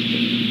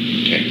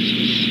Galveston,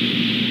 Texas.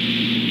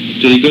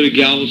 Did he go to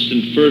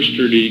Galveston first,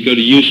 or did he go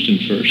to Houston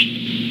first?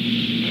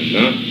 I'm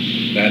not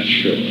that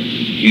sure.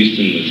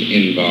 Houston was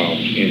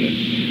involved in it.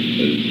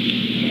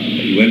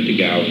 He went to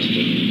Galveston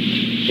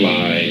to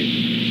fly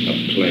a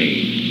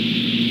plane.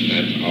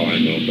 That's all I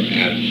know for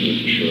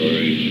absolute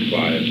sure. He to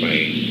fly a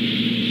plane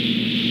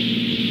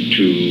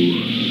to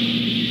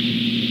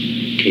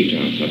Cape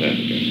Town, South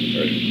Africa.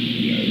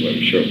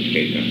 I'm sure it was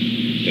Cape Town,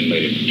 then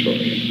later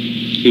Pretoria.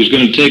 He was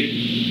going to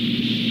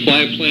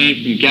fly a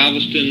plane from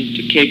Galveston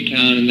to Cape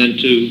Town and then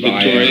to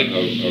Victoria? A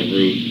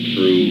route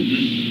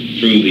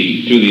through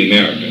the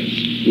Americas.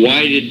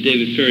 Why did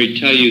David Ferrie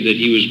tell you that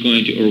he was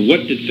going to, or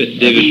what did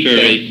David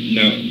Ferrie?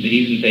 No,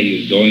 he didn't say he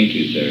was going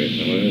to, sir.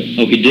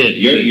 Oh, he did.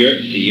 You're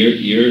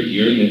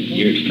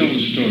Tell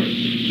the story.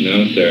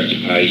 No, sir.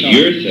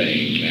 You're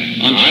saying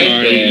that. I'm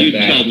sorry. You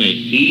tell me.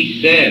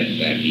 He said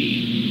that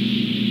he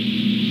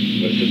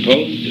was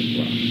supposed to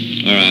fly.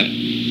 All right.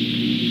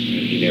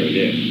 And he never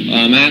did.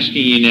 I'm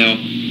asking you now,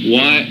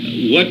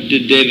 what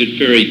did David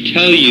Ferrie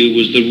tell you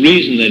was the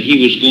reason that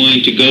he was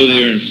going to go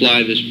there and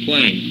fly this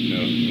plane?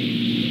 No.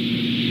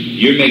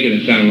 You're making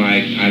it sound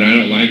like, and I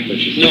don't like what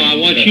you're saying. No, I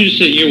want you to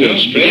say your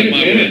words. Wait a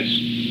minute.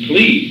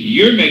 Please.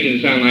 You're making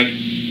it sound like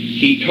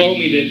he told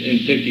me this in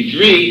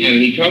 63, and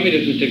he told me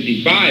this in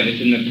 65. It's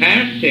in the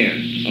past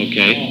tense.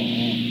 Okay.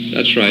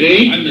 That's right.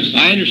 See?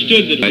 I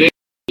understood that it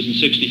was in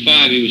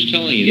 65 he was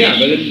telling you this. Yeah,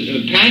 but it's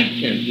in the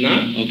past tense,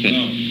 not? Okay.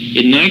 No.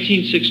 In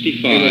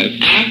 1965... It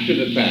was after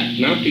the fact,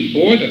 not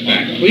before the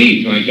fact.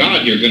 Please, my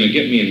God, you're going to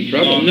get me in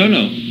trouble. No.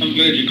 I'm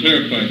glad you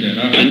clarified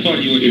that. I thought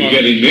you were You're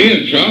getting me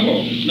in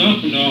trouble. No.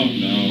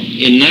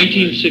 In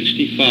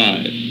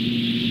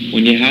 1965,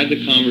 when you had the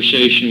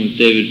conversation with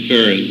David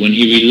Ferrie, when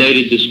he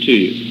related this to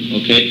you,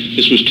 okay?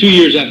 This was 2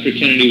 years after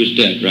Kennedy was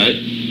dead, right?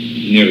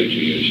 Nearly 2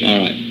 years. Yeah. All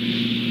right.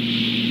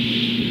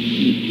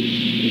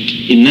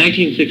 In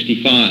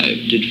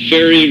 1965, did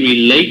Ferrie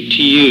relate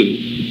to you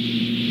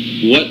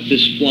what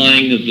this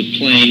flying of the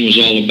plane was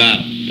all about,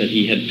 that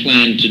he had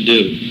planned to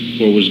do,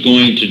 or was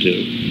going to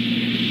do?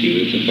 He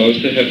was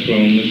supposed to have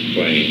flown this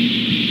plane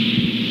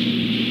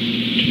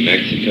to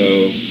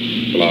Mexico,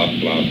 blah,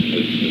 blah.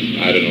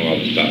 I don't know all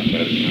the stuff.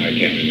 I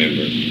can't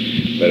remember.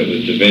 But it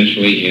was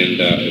eventually it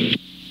was...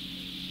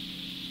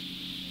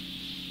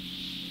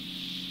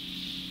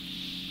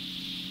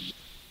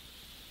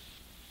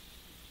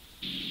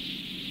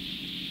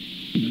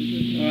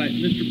 All right,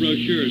 Mr.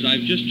 Broshears,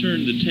 I've just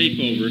turned the tape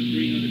over.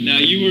 Now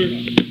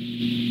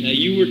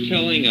you were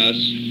telling us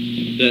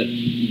that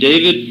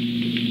David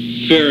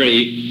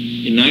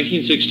Ferrie in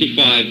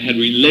 1965 had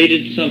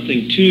related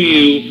something to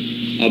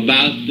you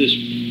about this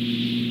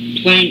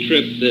plane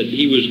trip that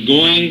he was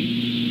going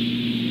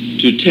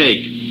to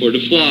take or to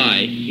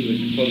fly. He was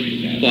supposed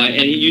to have. Fly,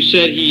 and you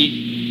said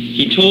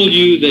he told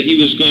you that he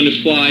was going to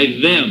fly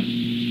them.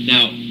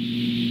 Now,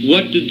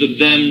 what did the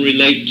them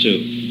relate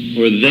to,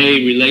 or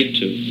they relate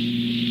to?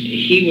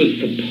 He was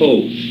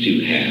supposed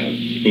to have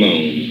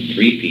flown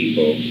 3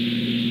 people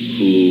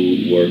who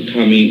were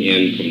coming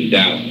in from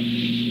Dallas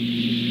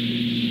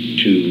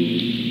to,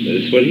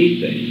 that's what he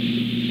said,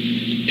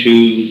 to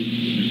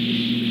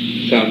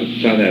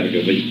South Africa,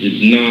 which did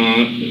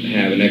not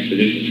have an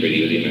extradition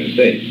treaty with the United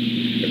States,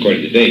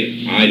 according to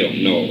David. I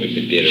don't know if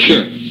it did or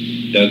Sure. not.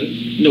 Does it?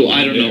 No,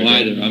 I don't know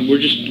either. We're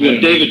just,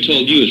 what David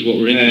told you is what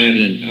we're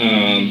interested in.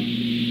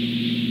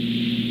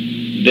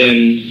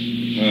 Then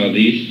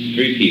these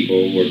 3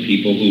 people were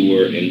people who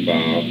were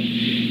involved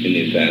in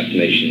the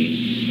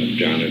assassination of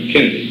John F.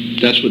 Kennedy.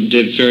 That's what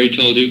David Ferrie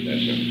told you?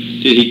 That's right.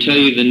 Did he tell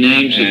you the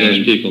names of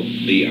those people?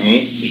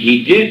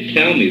 He did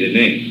tell me the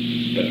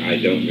names, but I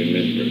don't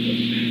remember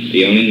them.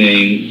 The only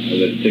name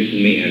that sticks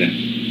with me, and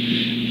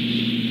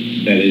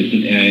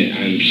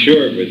I'm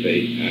sure it was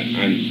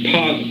I'm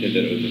positive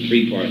that it was a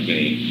three-part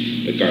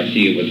name, but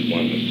Garcia was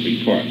one of three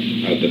parts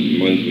of the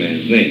one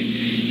man's name.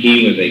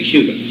 He was a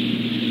Cuban.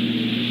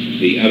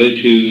 The other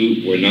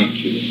two were not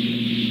Cubans.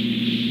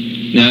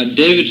 Now,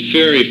 David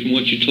Ferrie, from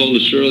what you told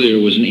us earlier,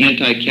 was an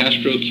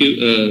anti-Castro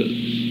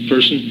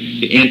person,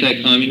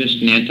 anti-communist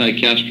and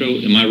anti-Castro.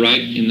 Am I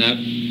right in that?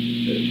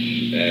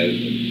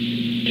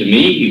 To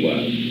me, he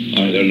was.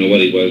 I don't know what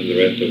he was the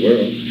rest of the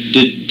world.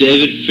 Did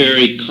David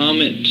Ferrie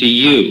comment to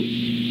you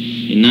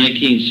in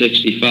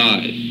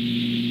 1965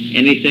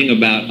 anything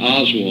about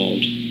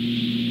Oswald?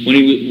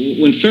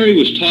 When Ferrie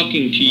was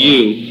talking to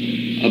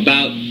you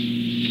about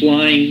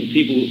flying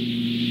people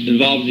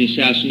involved in the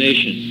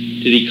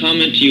assassination, did he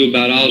comment to you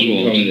about Oswald? He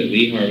told me that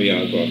Lee Harvey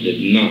Oswald did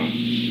not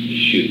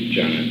shoot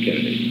John F.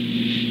 Kennedy.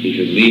 He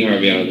said Lee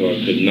Harvey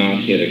Oswald could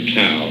not hit a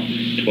cow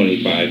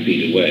 25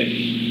 feet away.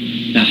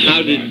 Now,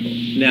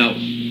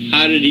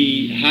 how did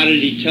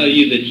he tell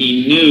you that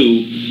he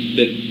knew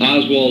that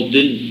Oswald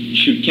didn't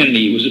shoot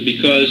Kennedy? Was it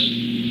because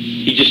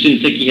he just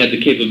didn't think he had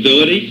the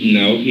capability?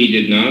 No, he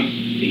did not.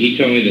 He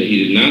told me that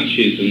he did not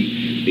shoot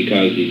them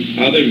because these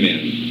other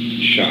men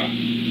shot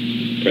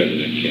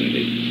President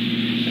Kennedy.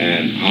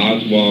 And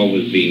Oswald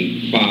was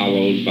being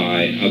followed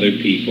by other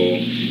people,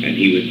 and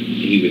he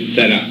was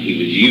set up. He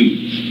was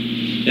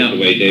used. That's the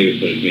way David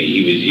put it to me.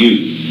 He was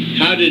used.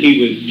 He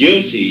was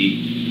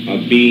guilty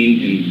of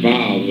being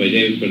involved. The way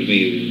David put it to me,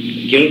 he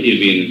was guilty of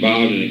being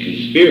involved in a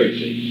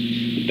conspiracy.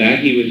 That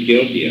he was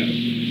guilty of,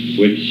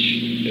 which,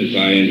 as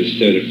I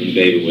understood it from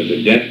David, was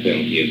a death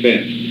penalty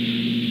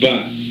offense.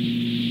 But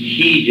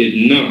he did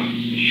not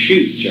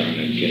shoot John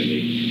F.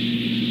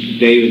 Kennedy.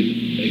 David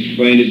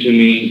explained it to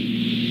me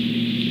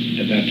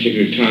at that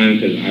particular time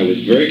because I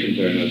was very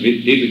concerned. I was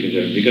deeply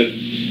concerned because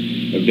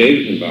of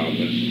David's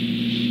involvement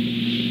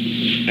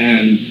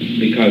and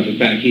because of the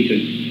fact he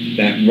said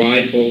that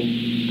rifle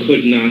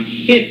could not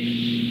hit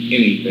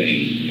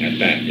anything at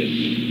that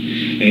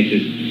distance.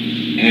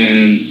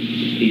 And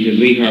he said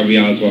Lee Harvey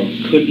Oswald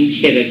couldn't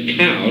hit a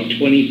cow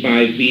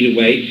 25 feet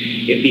away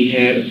if he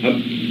had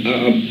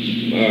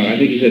I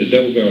think he said a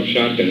double-barrel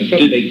shotgun or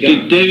some big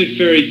gun. Did David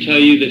Ferrie tell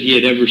you that he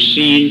had ever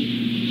seen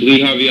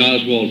Lee Harvey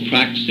Oswald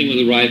practicing with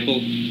a rifle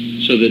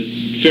so that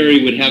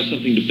Ferrie would have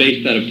something to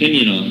base that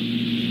opinion on?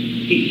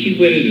 He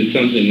went into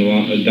something,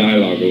 a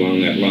dialogue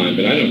along that line,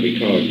 but I don't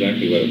recall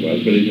exactly what it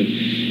was. But he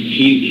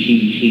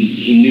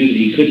knew that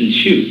he couldn't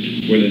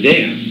shoot worth a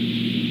damn.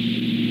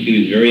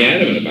 He was very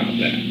adamant about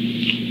that.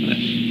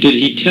 Did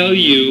he tell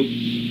you?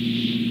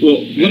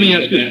 Well, let me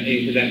ask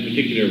you. That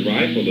particular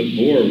rifle, the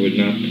bore would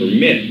not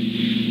permit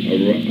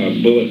a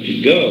bullet to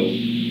go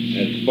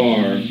as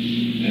far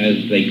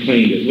as they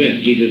claimed it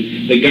went. He says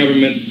the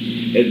government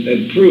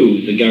it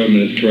proves the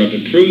government is corrupt.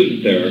 It proves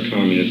that there are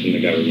communists in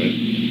the government.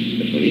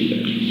 That's what he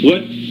said.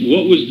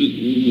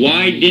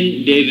 Why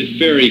didn't David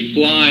Ferrie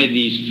fly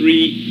these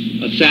three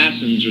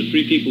assassins or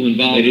three people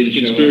involved in the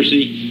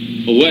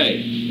conspiracy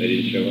away? They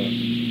didn't show up.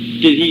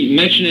 Did he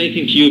mention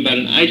anything to you about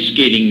an ice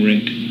skating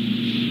rink?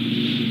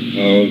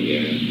 Oh,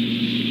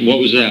 yeah. What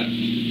was that?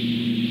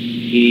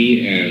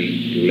 He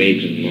and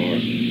Leighton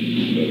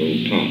Martin, the little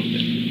punk,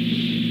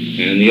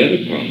 and the other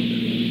punk.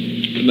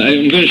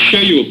 I'm going to show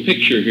you a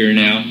picture here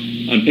now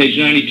on page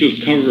 92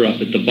 of Cover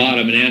Up at the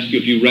bottom and ask you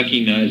if you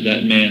recognize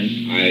that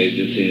man. I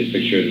just seen his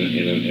picture in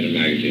a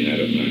magazine. I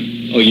don't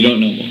know. Oh, you don't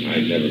know him?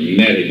 I've never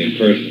met him in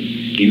person.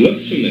 He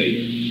looks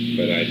familiar,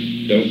 but I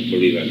don't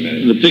believe I've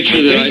met him. The picture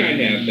I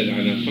have, but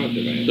I'm not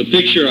positive I have. The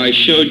picture I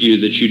showed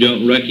you that you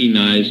don't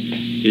recognize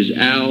is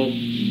Al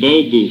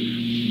Bobeuf,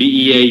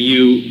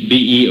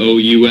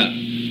 Beaubeouf.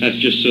 That's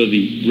just so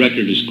the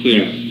record is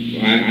clear. Yeah.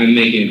 I'm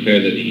making it clear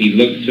that he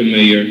looks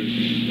familiar,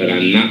 but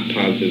I'm not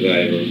positive that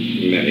I ever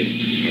met him.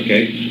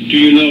 Okay? Do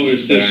you know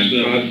if this... I'm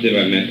positive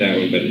I met that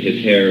one, but his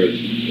hair is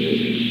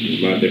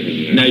a lot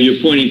different than that. Now you're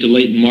pointing to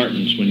Leighton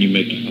Martin's when you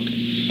make it.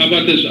 Okay. How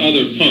about this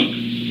other punk?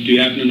 Do you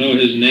happen to know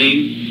his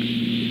name?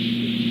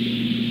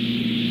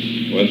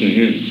 It wasn't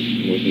him.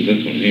 It wasn't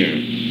this one here.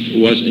 It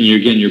wasn't, and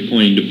you're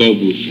pointing to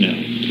Bobeuf now.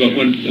 But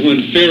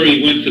when Ferrie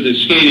went to the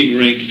skating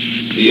rink,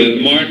 the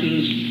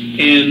Martins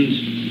and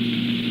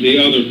the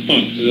other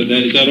punk,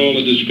 is that all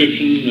the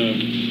description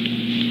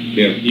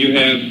yeah. you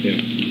have?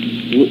 Yeah.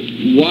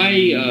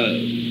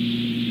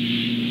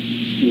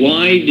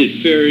 Why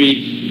did Ferrie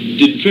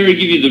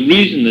give you the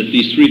reason that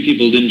these three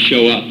people didn't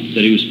show up,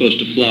 that he was supposed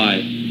to fly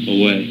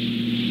away?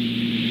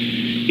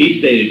 He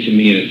stated to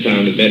me, and it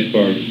sounded a bit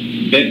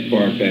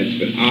far-fetched,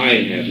 but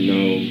I have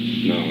no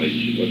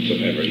knowledge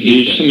whatsoever.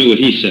 You just tell me what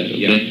he said, okay?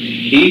 Yeah.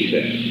 He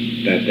said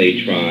that they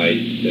tried,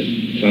 that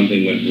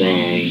something went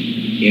wrong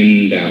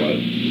in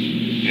Dallas,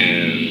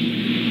 and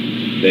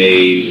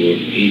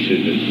he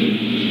said this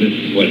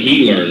is what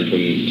he learned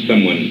from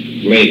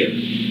someone later,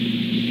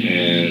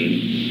 and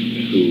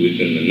who was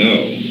in the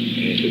know, and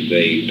he said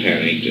they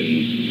panicked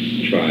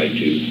and tried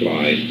to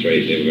fly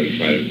straight. They were going to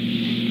try to,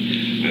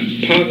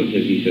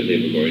 positive he said they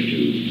were going to,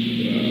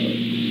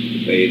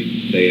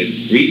 they had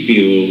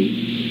refueled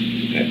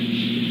at,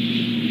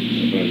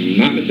 if I'm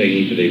not mistaken,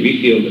 he said they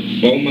refueled at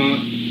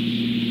Beaumont,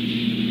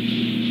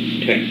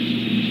 Texas.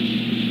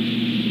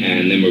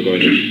 And then we're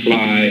going to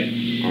fly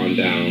on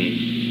down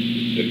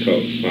the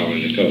coast,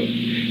 following the coast.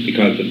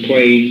 Because the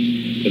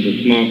plane was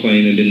a small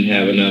plane and didn't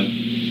have enough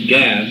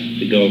gas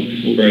to go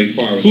very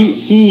far without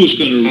Who was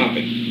going to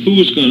hopping. Who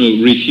was going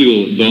to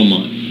refuel at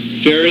Beaumont?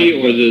 Ferrie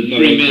or the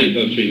three men?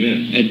 Those 3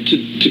 men. And to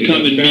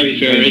come and meet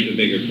Ferrie? The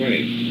bigger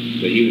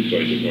plane that he was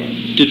going to cross.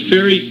 Did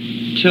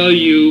Ferrie tell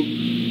you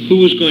who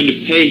was going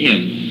to pay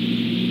him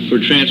for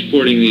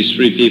transporting these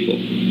 3 people?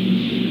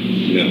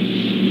 No.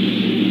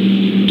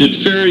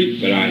 Did Ferrie...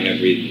 But I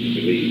have reason to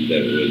believe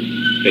that it was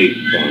based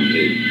upon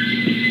his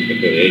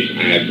affiliation.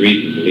 I have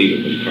reason to believe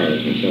it was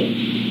Carlos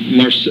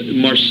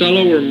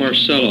Marcelo or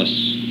Marcellus?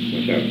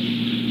 Marcellus.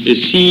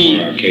 Is he...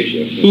 Or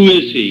Acacia Smith. Who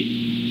is he?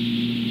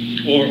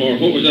 Or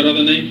what was that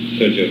other name?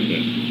 Sergio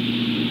Smith.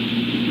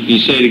 Can you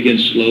say it again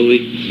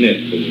slowly?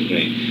 Smith was his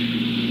name.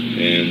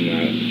 And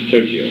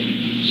Sergio.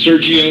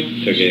 Sergio?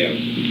 Sergio.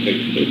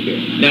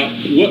 Now,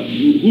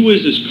 who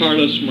is this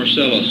Carlos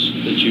Marcellus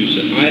that you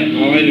said?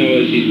 All I know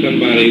is he's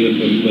somebody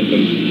with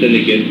a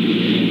syndicate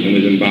and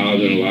was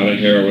involved in a lot of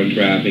heroin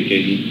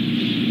trafficking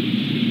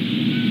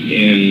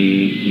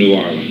in New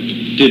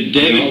Orleans.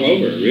 And all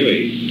over,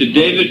 really. Did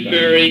David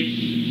Ferrie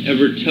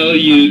ever tell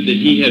you that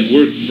he had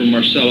worked for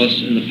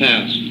Marcellus in the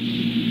past?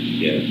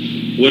 Yes.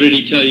 What did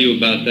he tell you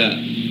about that?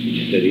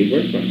 He said he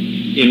worked for him.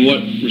 In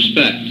what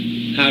respect?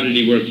 How did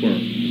he work for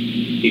him?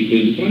 He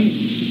flew the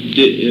plane.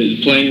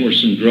 The plane where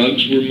some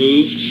drugs were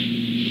moved?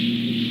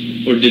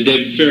 Or did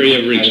David Ferrie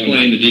ever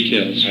explain the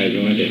details? I have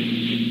no idea.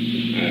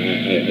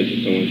 I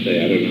just don't want to say.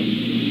 I don't know.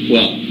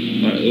 Well,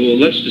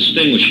 let's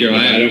distinguish here.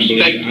 I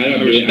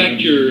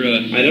respect your...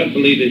 I don't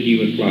believe that he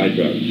would fly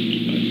drugs.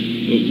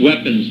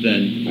 Weapons,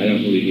 then? I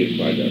don't believe he would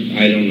fly drugs.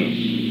 I don't know.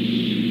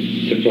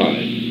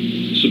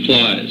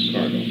 Supplies.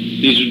 Cargo.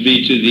 These would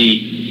be to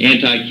the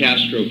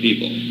anti-Castro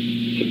people.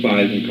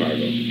 Supplies and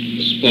cargo.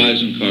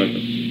 Supplies and cargo.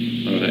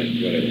 All right.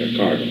 Whatever.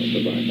 Cargo.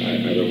 Supplies.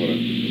 I don't want to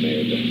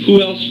nail it down.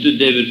 Who else did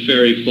David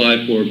Ferrie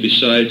fly for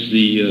besides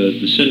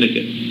the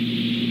syndicate?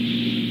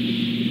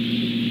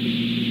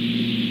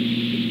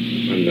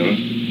 I'm not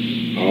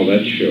all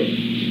that sure.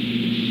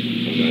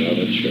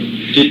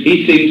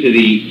 He seemed to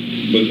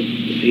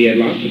he had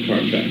lots of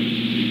contracts.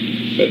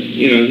 But,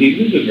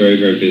 he was a very,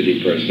 very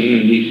busy person,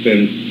 and he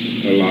spent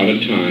a lot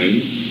of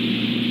time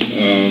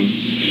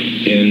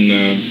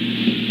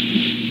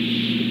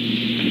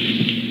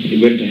he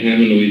went to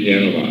Hammond,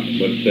 Louisiana a lot.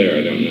 What's there?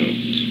 I don't know.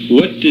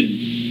 What did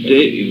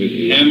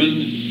Hammond,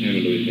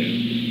 Louisiana.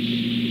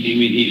 You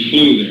mean he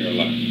flew there a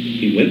lot?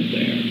 He went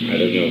there. I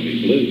don't know if he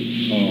flew.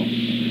 Oh.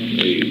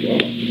 He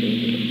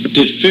walked.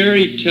 Did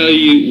Ferrie tell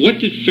you, what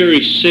did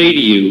Ferrie say to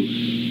you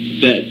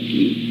that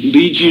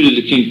leads you to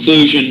the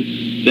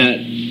conclusion that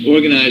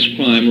organized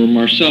crime, or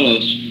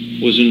Marcellus,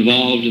 was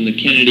involved in the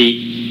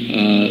Kennedy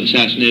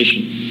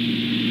assassination?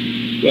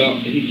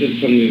 Well, he said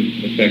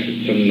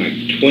something like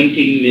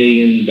 $20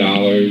 million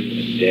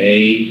a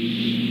day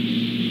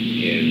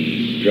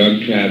in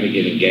drug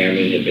trafficking and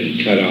gambling had been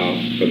cut off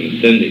from the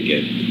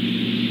syndicate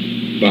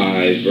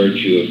by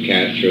virtue of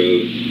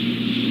Castro's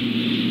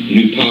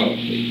new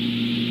policy,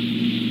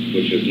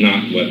 which was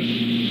not what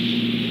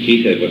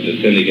he said what the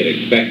syndicate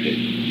expected.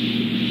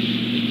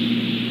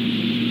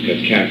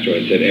 Because Castro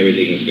had said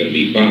everything was going to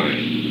be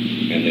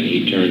fine, and then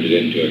he turned it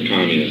into a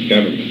communist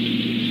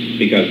government.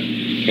 Because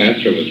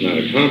Castro was not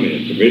a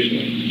communist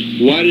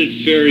originally. Why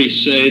did Ferrie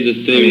say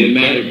that they were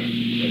mad?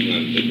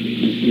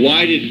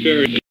 Why did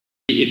Ferrie,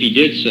 if he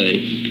did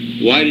say,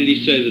 why did he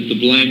say that the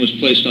blame was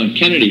placed on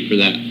Kennedy for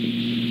that?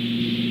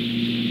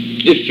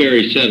 If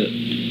Ferrie said it,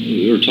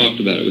 or talked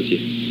about it with you.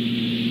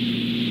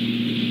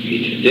 He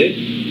just did.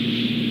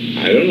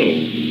 I don't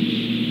know.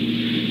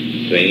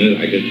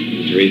 I guess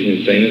his reason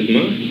is same as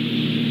mine.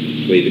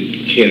 I believe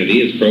that Kennedy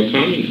is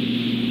pro-communist.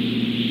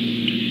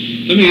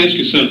 Let me ask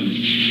you something.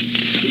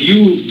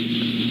 You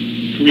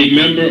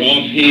remember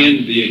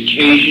offhand the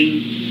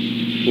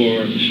occasion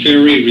for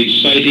Ferrie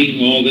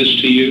reciting all this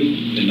to you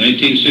in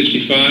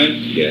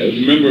 1965? Yes.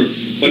 Remember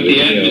what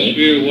the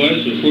atmosphere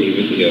was? He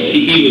was ill.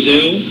 He was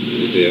ill?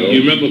 He was ill. You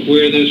remember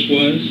where this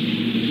was?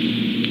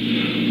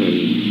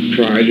 I'm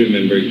trying to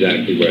remember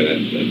exactly where.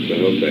 That's the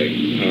whole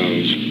thing.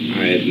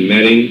 I had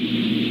met him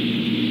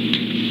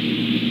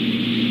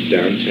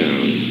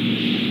downtown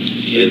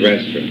in a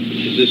restaurant.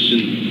 Is this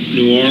in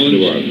New Orleans?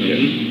 New Orleans, yes.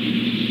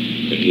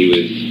 And he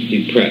was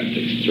depressed,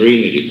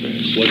 extremely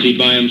depressed. Was he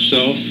by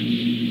himself?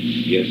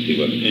 Yes, he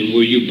was. And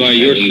were you by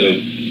yourself?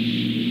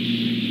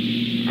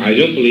 I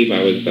don't believe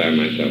I was by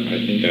myself.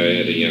 I think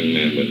I had a young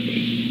man with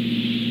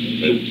me.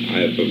 But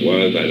if it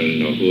was, I don't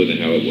know who the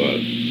hell it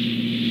was.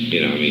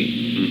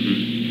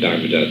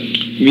 Dime a dozen.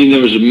 You mean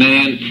there was a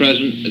man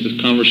present at the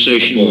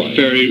conversation, a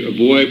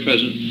boy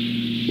present,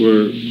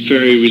 where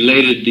Ferrie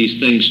related these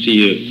things to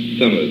you?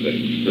 Some of the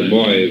things. The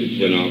boy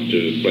went off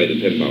to play the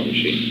pinball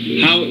machine.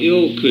 How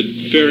ill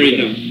could Ferrie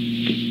have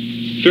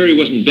Ferrie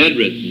wasn't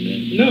bedridden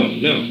then.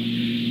 No.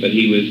 But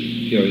he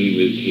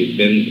had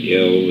been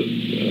ill with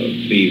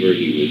fever.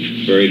 He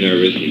was very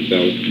nervous. He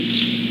felt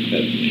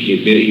that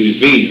he was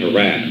being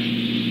harassed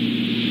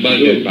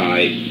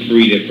by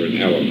 3 different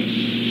elements.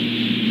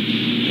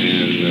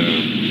 And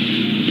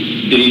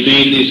did he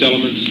name these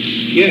elements?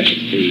 yes,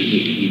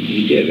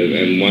 he did.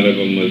 And one of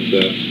them was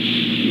a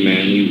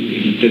man.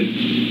 He said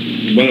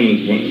one of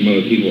them was one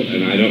of the people,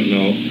 and I don't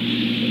know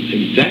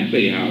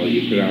exactly how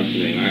you pronounce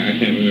the name. I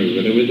can't remember,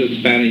 but it was a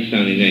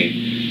Spanish-sounding name.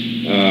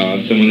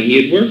 Someone he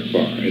had worked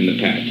for in the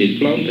past. He'd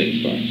flown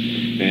things for,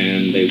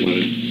 and they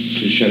wanted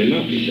to shut him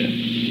up. He said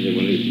they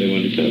wanted to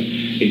kill him.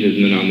 He says,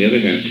 and then on the other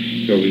hand,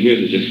 over here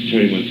the district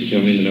attorney wants to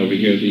kill me, and then over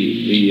here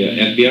the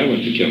FBI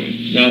wants to kill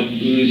me. Now, when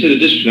you said the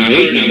district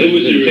attorney, who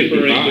was he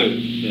referring to?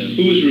 Yeah.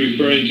 Who was he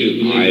referring to?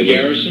 Was it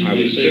Garrison? I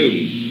would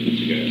assume.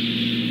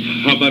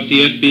 How about the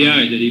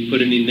FBI? Did he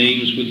put any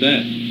names with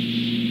that?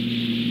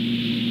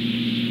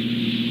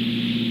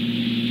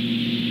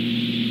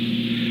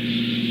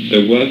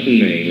 There was a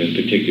name in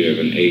particular of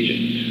an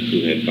agent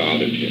who had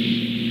bothered him.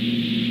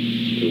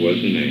 There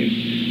was a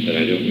name that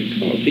I don't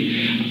recall. See,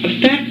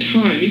 at that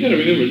time, you got to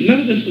remember,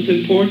 none of this was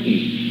important.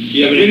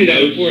 Yeah, really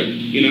that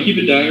important. You know? Keep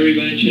a diary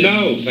by any chance?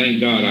 No,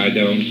 thank God I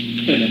don't.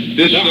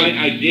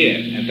 I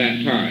did at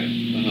that time.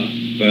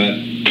 But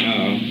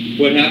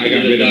what happened?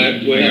 I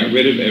got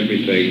rid of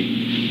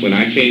everything. When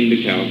I came to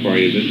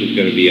California, this was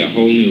going to be a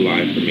whole new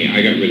life for me.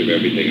 I got rid of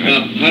everything.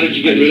 How did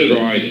you get rid of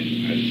it? I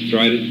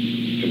destroyed it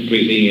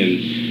completely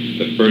in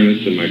the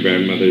furnace in my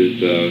grandmother's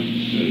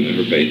in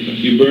her basement.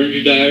 You burned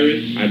your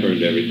diary? I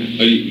burned everything.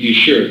 Are you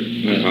sure?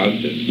 I'm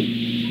positive.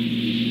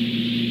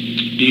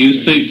 Do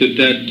you think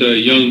that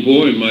young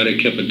boy might have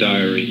kept a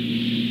diary?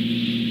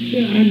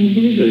 Yeah, I don't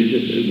believe that.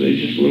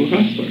 He's just a little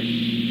hustler.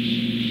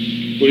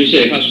 What do you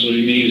say, hustler?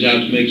 You mean he was out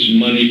to make some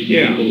money for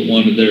people that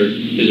wanted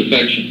his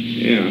affection?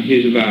 Yeah,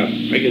 he's about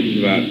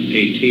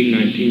 18,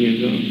 19 years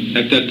old.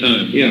 At that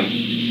time? Yeah.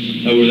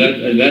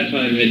 At that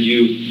time, had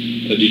you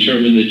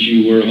determined that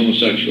you were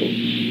homosexual?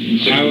 In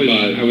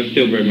 65? I was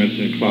still very much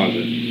in the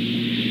closet.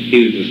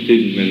 He was a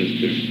student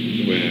minister, is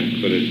the way I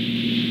put it.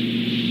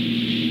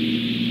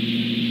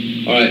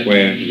 All right. The way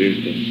I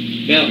introduced him.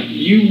 Now,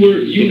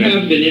 were you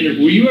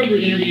ever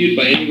interviewed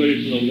by anybody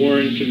from the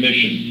Warren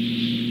Commission?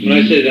 When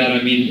I say that,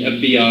 I mean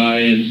FBI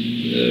and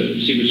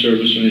Secret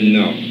Service or anything?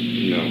 No.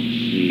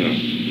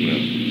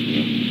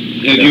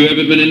 Have you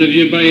ever been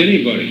interviewed by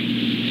anybody?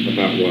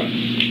 About what?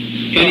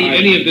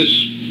 Any of this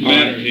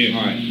matter here?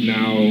 All right.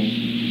 Now,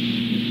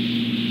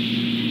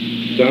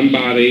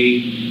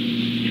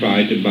 somebody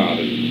tried to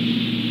bother me.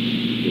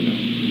 You know,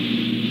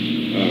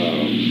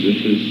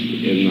 this is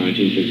in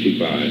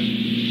 1965,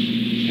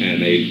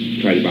 and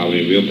they tried to bother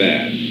me real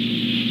bad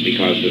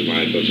because of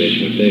my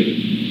association with David.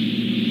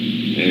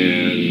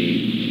 And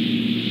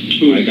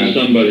who was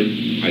somebody?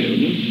 I don't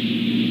know.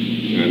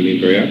 I mean,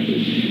 very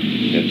obvious.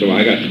 And so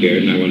I got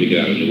scared, and I wanted to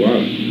get out of New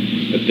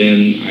Orleans. But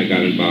then I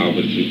got involved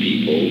with some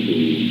people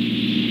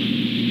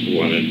who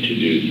wanted to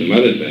do some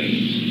other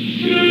things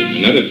to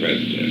another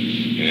president.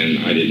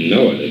 And I didn't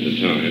know it at the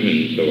time,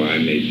 and so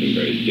I made some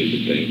very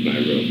stupid things, and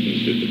I wrote some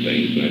stupid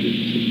things, and I did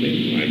some stupid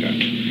things, and I got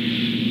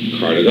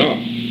carted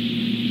off.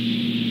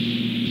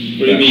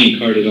 What do you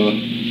mean, carted off?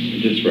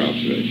 Just for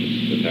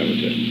observation, but that was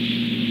it.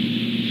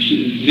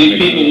 These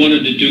people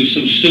wanted to do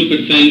some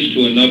stupid things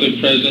to another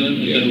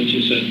president? Is that what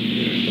you said?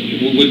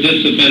 Yeah. Would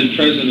this have been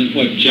President,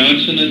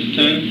 Johnson at the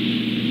time?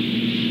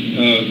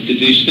 Did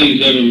these things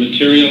ever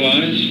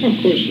materialize? Of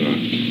course not.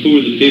 Who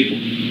were the people?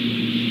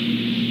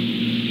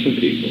 Some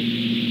people.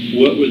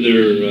 What were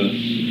their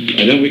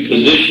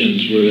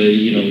positions? Were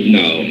they,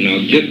 No,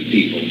 just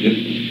people.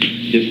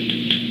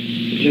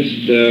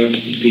 Just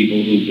people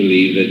who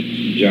believed that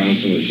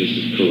Johnson was just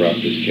as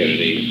corrupt as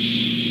Kennedy.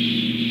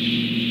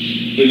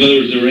 In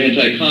other words, they were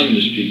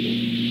anti-communist people.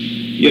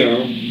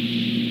 Yeah.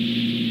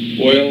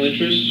 Oil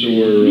interests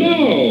or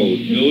no,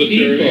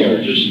 military people.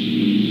 or just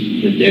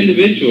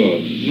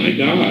individuals. My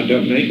God,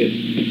 don't make it.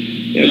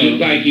 Yeah, no.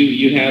 Just like you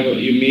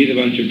meet a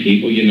bunch of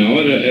people, at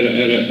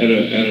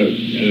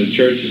a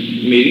church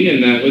meeting,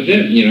 and that was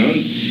it. And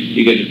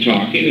you get to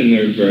talking, and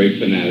they're very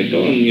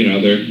fanatical, and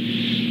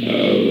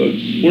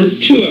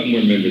two of them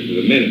were members of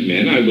the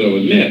Minutemen, I will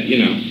admit.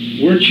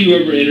 Weren't you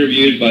ever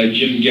interviewed by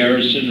Jim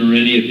Garrison or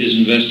any of his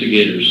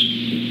investigators?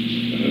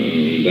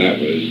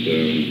 That was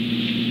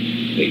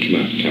they come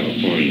out to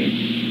California.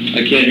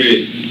 I can't hear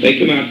you. They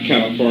come out to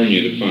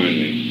California to find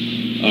me.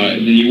 All right,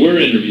 then you were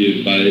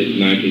interviewed by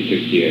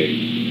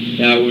 1968.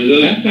 Now, were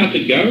those? That's not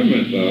the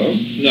government, though.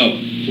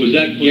 No. Was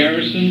that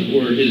Garrison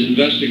or his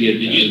investigator?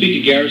 Did you speak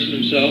to Garrison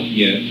himself?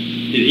 Yes.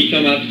 Did he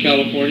come out to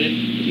California?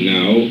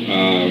 No.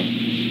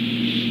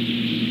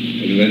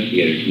 An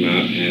investigator came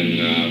out and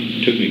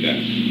took me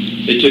back.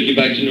 They took you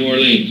back to New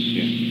Orleans?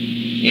 Yeah.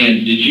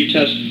 And did you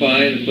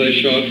testify in the Clay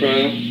Shaw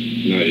trial?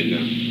 No, I did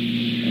not.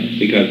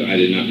 Because I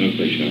did not know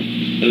Clay Shaw.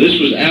 Now, this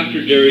was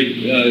after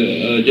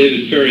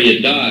David Ferrie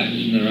had died,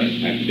 isn't that right?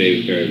 After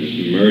David Ferrie was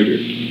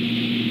murdered.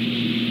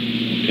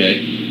 Okay.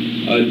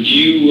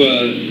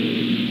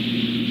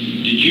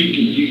 Did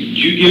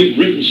you give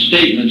written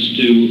statements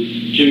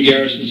to Jim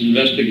Garrison's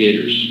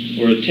investigators,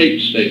 or a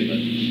taped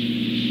statement?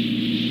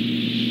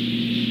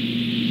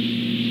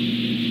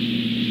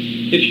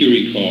 If you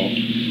recall.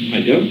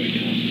 I don't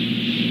recall.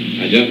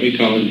 I don't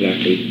recall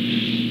exactly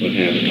what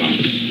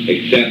happened,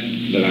 except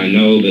that I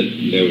know that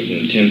there was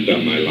an attempt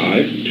on my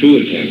life, 2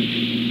 attempts,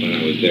 when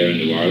I was there in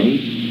New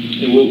Orleans.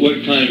 And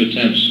what kind of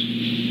attempts?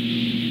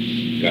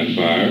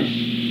 Gunfire.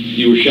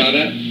 You were shot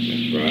at?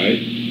 That's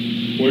right.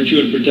 Weren't you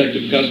in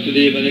protective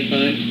custody of any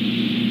kind?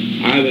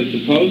 I was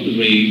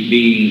supposedly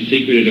being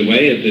secreted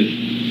away at this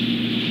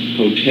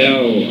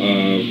hotel,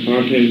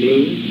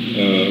 Fontainebleau,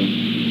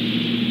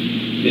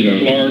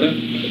 Florida?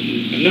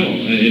 No,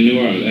 in New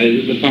Orleans.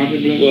 Is it the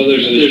Fontainebleau? Well,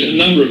 there's a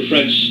number of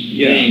French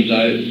names.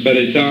 But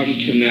it's on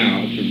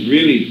Canal. It's a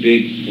really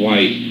big,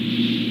 white,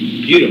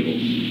 beautiful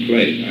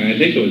place. I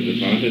think it was the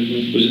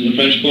Fontainebleau. Was it in the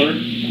French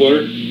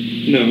Quarter?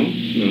 No.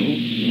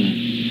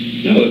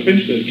 No, the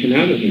French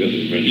Canal doesn't go to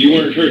the French. You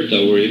weren't hurt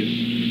though, were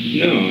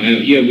you? No.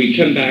 We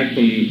came back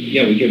from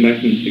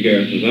Mr.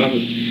 Garrison's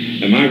office,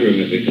 and my room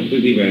had been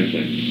completely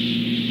ransacked,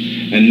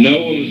 and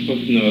no one was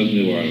supposed to know it was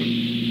New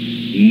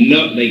Orleans.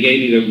 No, they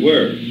gave me the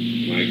word,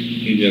 like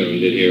you gentlemen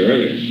did here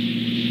earlier,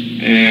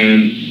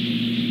 and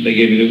they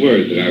gave me the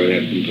word that I would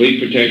have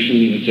complete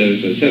protection,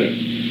 etc.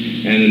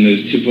 And then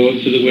there's 2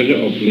 bullets to the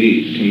window. Oh,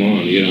 please, come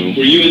on,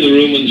 Were you in the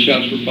room when the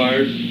shots were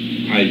fired?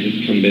 I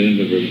just come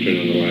into the room, turned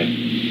on the light.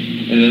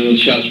 And then when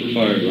the shots were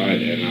fired?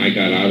 Right, and I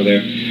got out of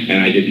there, and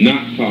I did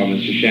not call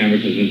Mr. Chambra,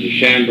 because Mr.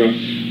 Chambra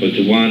was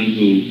the one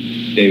who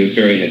David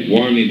Ferrie had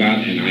warned me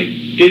about, and I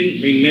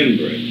didn't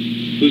remember it.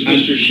 Who's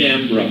Mr.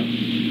 Chambra?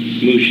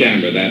 Lou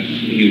Chambra,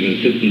 he was an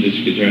assistant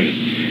district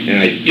attorney. And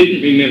I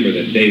didn't remember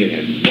that David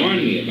had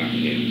warned me about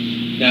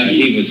him. Now,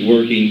 he was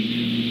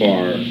working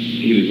for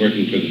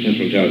the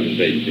Central Intelligence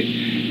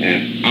Agency.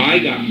 And I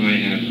got my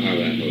ass out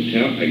of that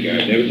hotel. I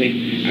got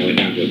everything. I went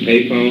down to a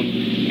payphone,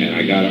 and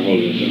I got a hold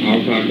of Mr.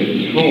 Alcock at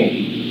his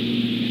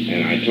home.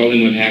 And I told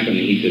him what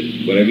happened, and he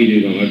said, whatever you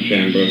do, don't let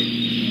Chambra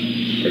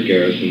or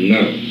Garrison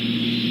know.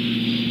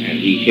 And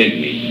he hid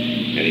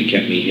me. And he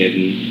kept me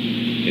hidden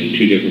in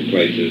 2 different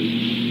places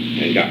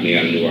and got me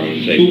out of New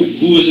Orleans safely.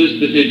 Who was this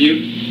that did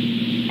you?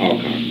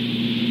 Alcock.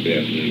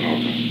 Yes, name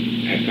Alcock.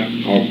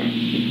 Alcock.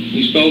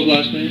 You spell his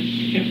last name?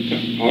 Yeah,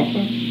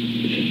 Alcock.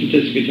 Assistant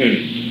district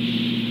attorney.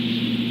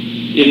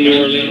 In New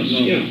Orleans?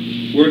 Yeah.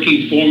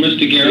 Working for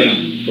Mr.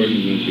 Garrison? Yeah,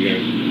 working for Mr.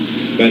 Garrison.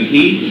 But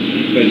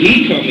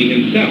he told me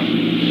himself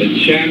that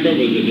Chambra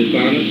was a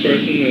dishonest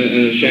person,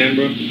 and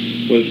Chambra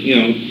was,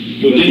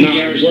 was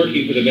not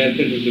working for the best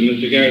interest of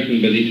Mr.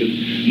 Garrison, but he says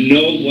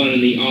no one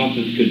in the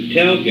office could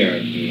tell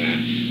Garrison that,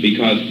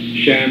 because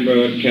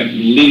Chambra kept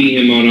leading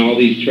him on all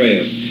these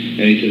trails.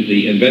 And he says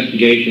the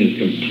investigation is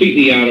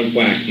completely out of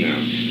whack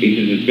now. He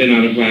says it's been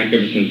out of whack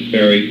ever since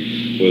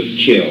Ferrie was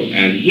killed.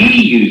 And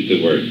he used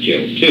the word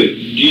killed, too.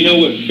 Do you know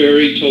what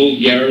Ferrie told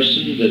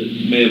Garrison that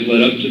may have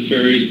led up to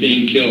Ferrie's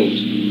being killed?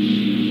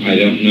 I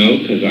don't know,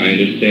 because I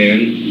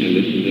understand, and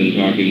this is in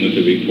talking with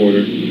a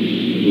reporter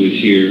who was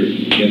here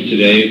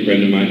yesterday, a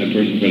friend of mine,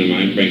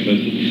 Frank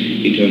Winston.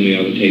 He told me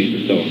all the tapes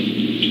were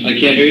stolen. I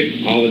can't hear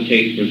you? All the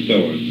tapes were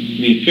stolen. You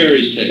mean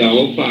Ferrie's tapes? The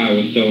whole file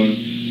was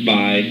stolen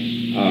by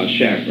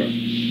Chambra.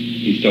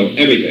 He stole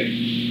everything.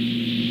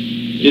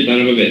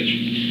 Son of a bitch.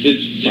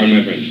 Pardon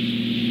my French.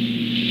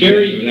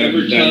 Ferrie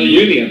ever tell you?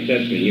 That really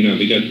upsets me,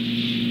 because...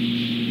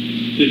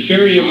 Did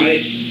Ferrie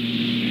ever...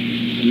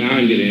 Now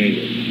I'm getting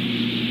angry.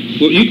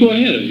 Well, you go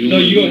ahead. You go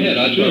ahead.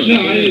 Because the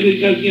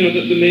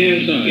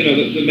man.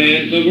 The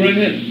man. No, go right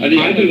ahead. I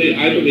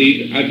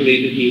believe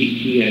that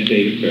he had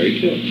David Ferrie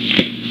killed.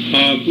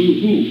 Who?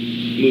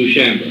 Lou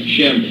Chambra.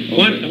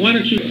 Okay. Why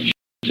don't you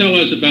tell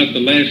us about the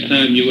last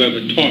time you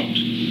ever talked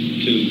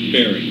to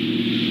Ferrie?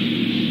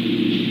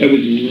 It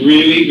was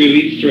really,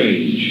 really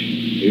strange.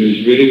 It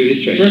was really,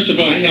 really strange. First of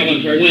all, I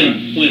hadn't heard from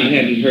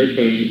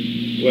him.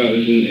 Well, it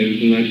was in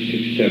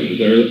 1967.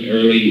 It was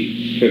early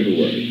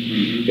February.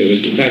 Mm-hmm.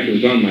 In fact, it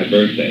was on my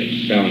birthday,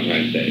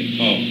 Valentine's Day.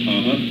 Oh,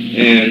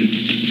 And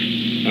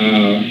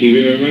he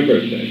remembered my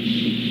birthday.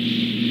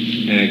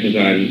 And because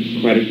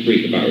I'm quite a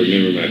freak about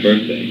remembering my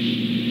birthday,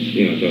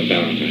 so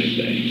Valentine's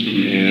Day.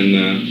 Mm-hmm.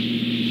 And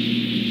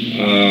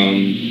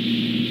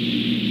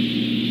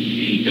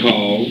he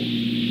called,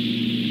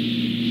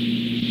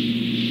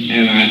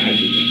 and I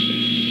said,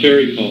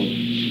 Ferrie called.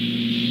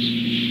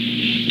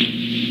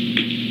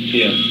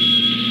 Yeah.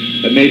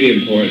 That may be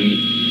important.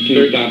 Can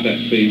you stop that,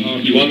 please?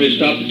 You want me to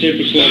stop the tape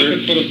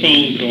recorder? Stop it for the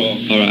phone call.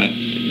 All right.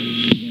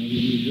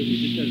 We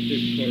just had the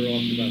tape recorder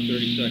off for about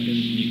 30 seconds,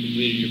 and you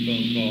completed your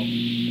phone call,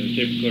 and the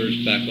tape recorder's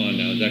back on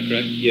now. Is that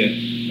correct? Yes.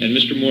 And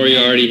Mr.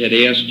 Moriarty had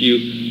asked you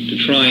to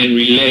try and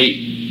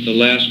relate the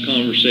last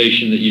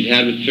conversation that you'd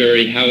had with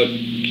Ferrie, how it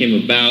came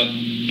about.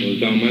 It was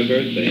on my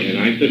birthday,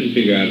 and I couldn't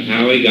figure out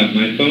how he got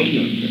my phone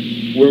number.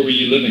 Where were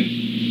you living?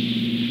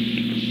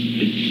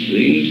 It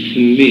seems to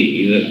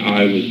me that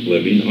I was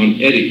living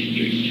on Eddy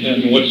Street.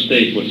 And what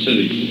state? What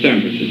city? San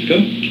Francisco.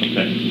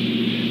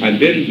 Okay. I've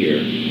been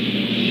here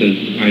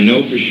since I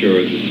know for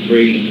sure the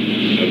spring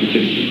of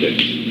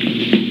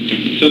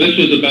 '66. So this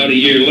was about a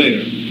year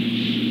later?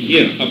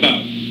 Yeah.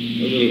 About?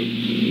 A little,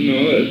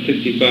 no,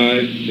 65,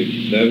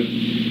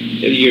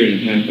 67. A year and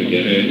a half, I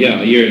guess. Okay.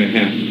 Yeah, a year and a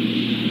half.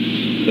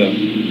 So,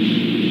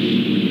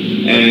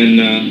 and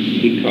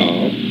he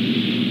called,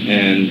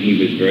 and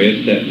he was very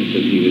upset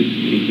because he was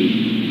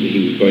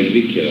going to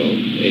be killed.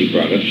 He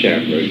brought up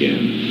Chamber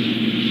again.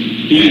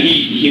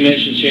 He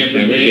mentioned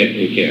Chamber's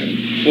name?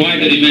 Again. Why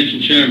did he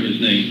mention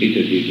Chamber's name? He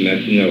says he's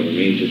messing over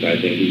me. He says,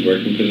 I think he's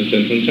working for the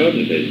Central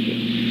Intelligence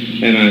Agency.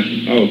 And I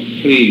said, oh,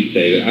 please,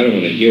 David, I don't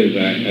want to hear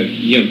that.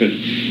 Because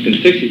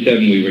in 67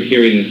 we were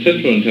hearing the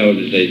Central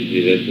Intelligence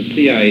Agency, that's the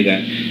CIA,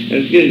 that,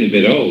 and it's getting a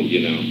bit old,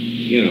 even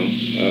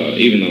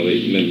though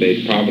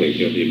they're probably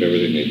guilty of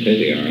everything they say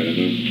they are, I don't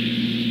know.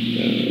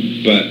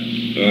 But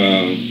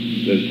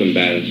there's some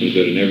bad and some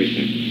good and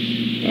everything.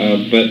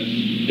 But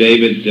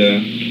David,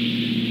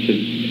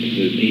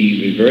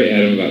 he was very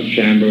adamant about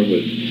Chamber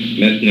was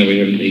messing over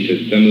him. He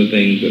said some of the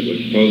things that were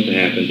supposed to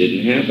happen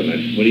didn't happen.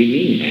 I said, what do you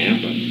mean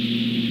happen?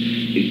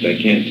 He said,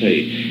 I can't tell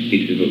you.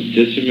 He said, well,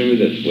 just remember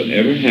this.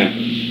 Whatever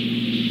happens,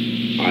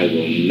 I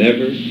will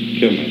never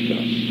kill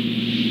myself.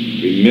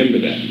 Remember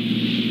that.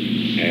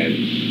 And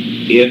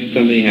if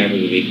something happens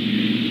to me,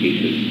 he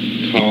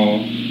says,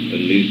 call the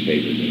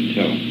newspapers and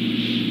tell them.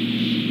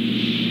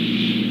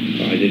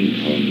 So I didn't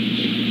call the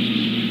newspapers.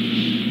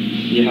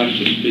 You have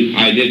to speak.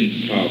 I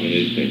didn't call the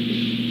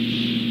newspapers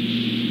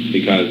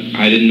because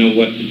I didn't know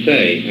what to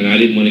say, and I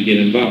didn't want to get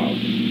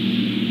involved.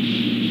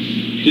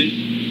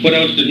 What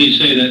else did he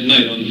say that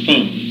night on the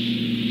phone?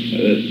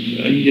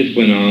 He just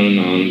went on and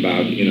on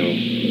about,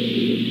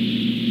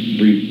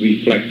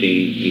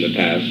 reflecting in the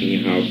past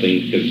and how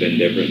things could have been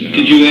different.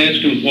 Did you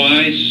ask him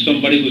why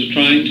somebody was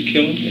trying to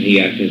kill him? And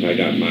he asked me if I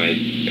got my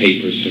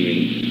papers from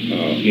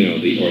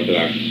the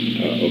Orthodox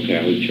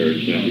Catholic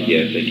Church, and I said,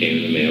 yes, they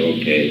came in the mail,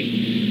 okay.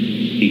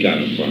 He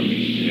got them from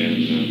me.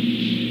 And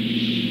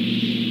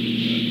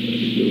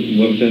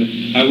what was that?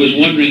 I was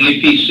wondering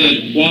if he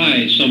said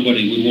why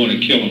somebody would want to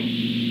kill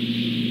him.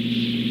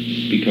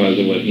 Because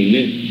of what he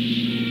knew.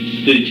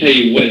 Did he tell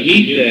you what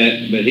he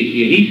said? But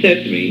he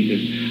said to me, he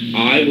says,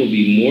 I will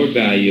be more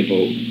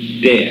valuable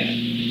dead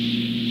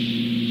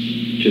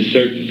to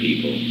certain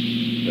people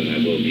than I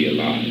will be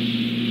alive.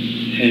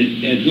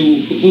 And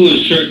who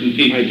is certain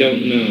people? I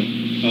don't know.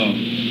 Oh.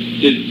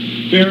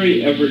 Did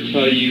Ferrie ever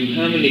tell you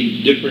how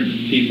many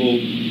different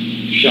people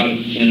shot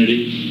at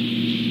Kennedy?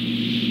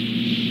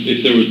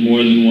 If there was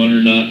more than one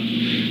or not?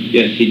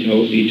 Yes, he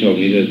told me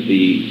that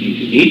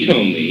he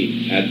told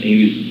me, he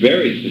was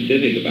very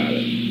specific about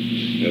it.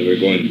 We're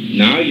going,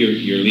 now you're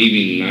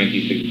leaving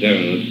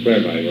 1967, let's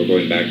clarify, we're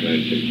going back to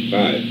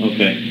 1965.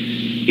 Okay.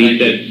 He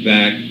said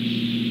back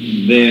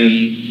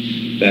then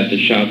that the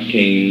shots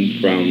came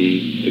from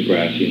the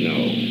Grassy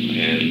Knoll.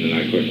 And then,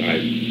 of course, I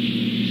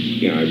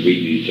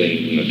read these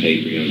things in the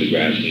paper, the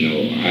Grassy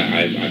Knoll.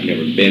 I've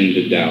never been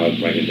to Dallas.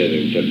 Like I said,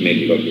 it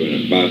made me go through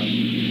in a bus.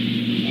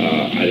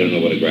 I don't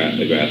know what the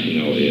Grassy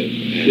Knoll is.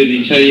 And did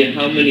he tell you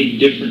how many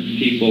different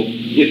people,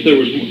 did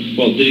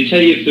he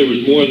tell you if there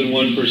was more than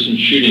one person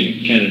shooting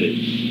at Kennedy?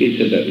 He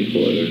said that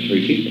before. There were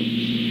 3 people.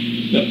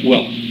 No,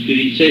 well, did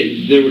he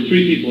say there were 3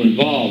 people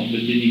involved,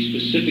 but did he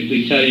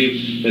specifically tell you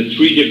that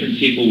 3 different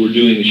people were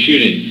doing the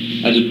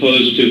shooting, as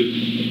opposed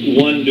to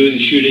one doing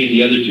the shooting and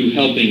the other 2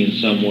 helping in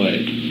some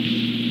way?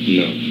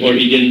 No. Or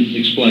he didn't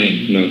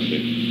explain? No,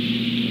 sir.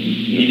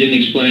 He didn't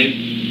explain?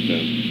 No.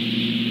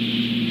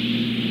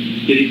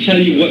 Did he tell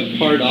you what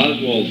part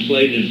Oswald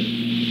played in it?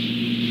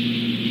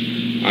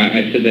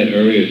 I said that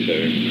earlier,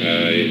 sir.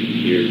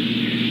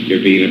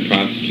 You're being a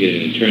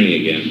prosecuting attorney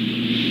again.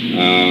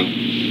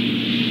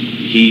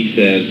 He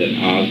said that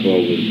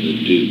Oswald was the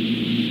dupe,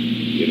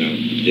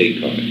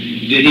 decoy.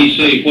 Did he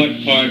say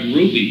what part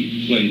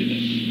Ruby played in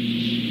it?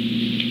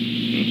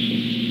 No, sir.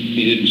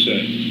 He didn't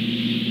say.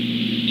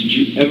 Did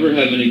you ever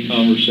have any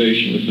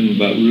conversation with him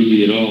about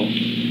Ruby at all?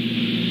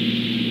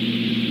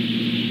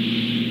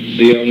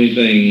 The only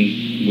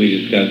thing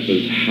we discussed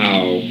was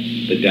how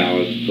the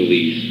Dallas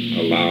police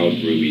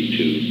allowed Ruby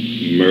to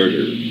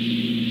murder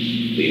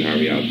Lee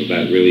Harvey Oswald.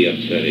 That really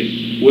upset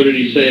him. What did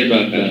he say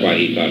about that? That's why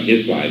he thought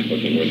his life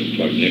wasn't worth a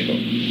plug nickel.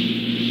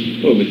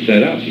 Well, it was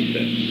set up, he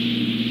said.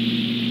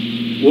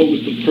 What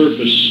was the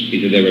purpose? He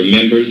said there were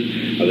members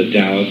of the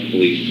Dallas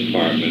Police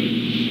Department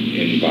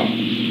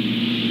involved.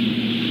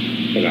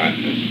 But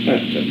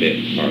that's a bit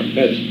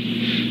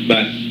far-fetched.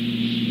 But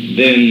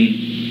then,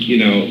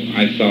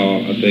 I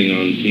saw a thing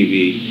on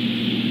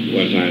TV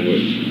one time where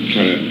it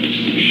kind of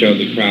showed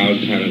the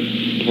crowd kind of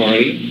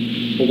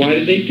partying. Well, why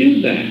did they do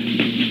that?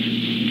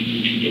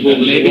 Well,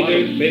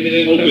 maybe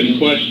there's open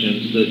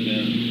questions that...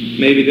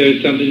 Maybe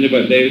there's something to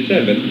what David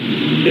said, but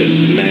just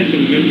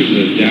imagine members of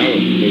the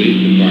Dallas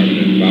Police Department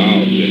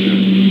involved in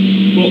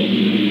it. Well,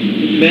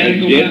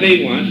 did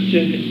they want to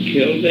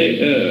kill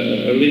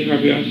Lee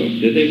Harvey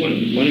Oswald? Did they want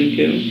him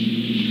killed?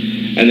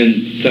 And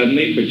then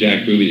suddenly, for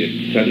Jack Ruby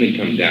to suddenly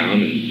come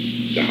down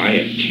and die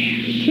of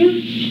cancer?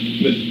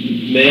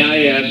 May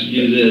I ask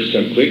you this?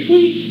 So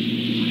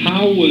quickly?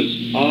 How was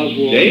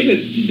Oswald...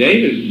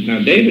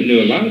 David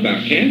knew a lot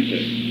about cancer.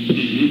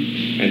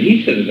 Mm-hmm. And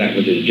he said that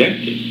was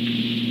injected.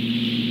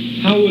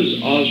 How was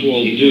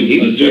Oswald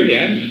He was very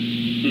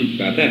adamant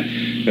about that,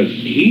 because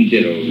he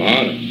did a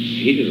lot of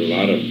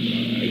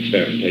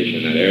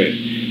experimentation in that area.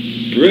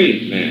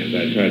 Brilliant man, as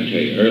I tried to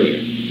tell you earlier.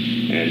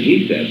 And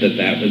he said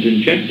that was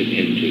injected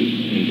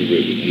into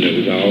Ruby, and it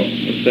was all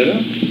set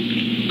up.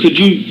 Could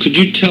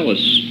you tell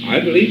us? I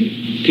believe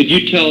it. Could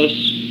you tell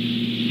us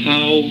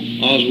how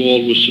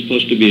Oswald was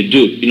supposed to be a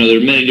dupe? You know, there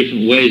are many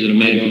different ways that a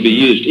man could be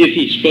used. If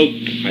he spoke,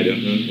 I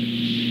don't know.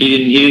 He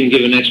didn't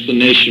give an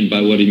explanation by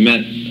what he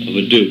meant of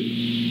a dupe.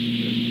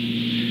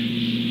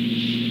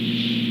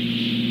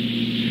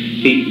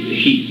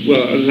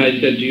 Well, as I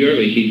said to you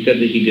earlier, he said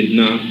that he did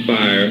not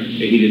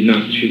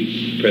shoot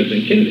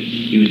President Kennedy.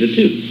 He was a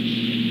dupe.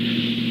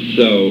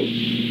 So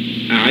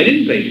I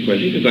didn't take the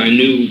question because I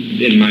knew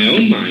in my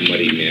own mind what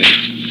he meant.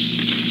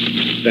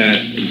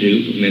 That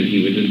dupe meant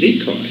he was a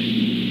decoy.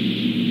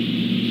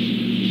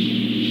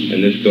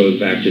 And this goes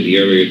back to the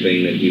earlier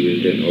thing that he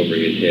was in over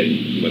his head,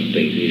 what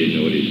things he didn't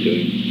know what he was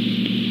doing.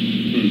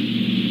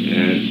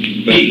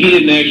 But he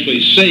didn't actually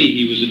say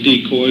he was a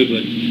decoy,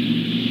 but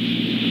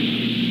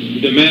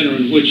the manner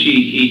in which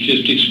he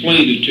just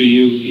explained it to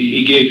you,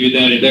 he gave you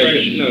that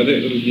impression.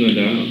 There was no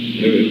doubt.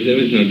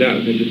 There was no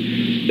doubt.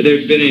 If there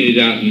had been any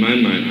doubt in my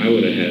mind, I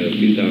would have had a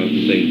few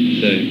thousand things to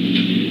say.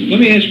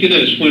 Let me ask you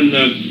this: when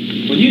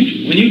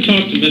you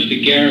talked to Mr.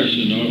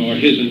 Garrison or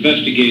his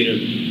investigator,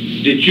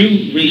 did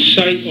you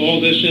recite all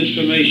this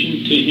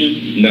information to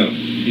him? No.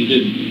 You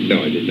didn't?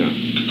 No, I did not.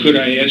 Could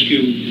I ask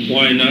you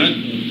why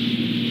not?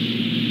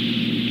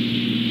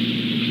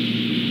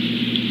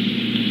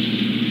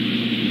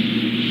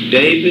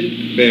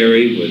 David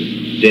Ferrie was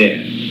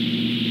dead.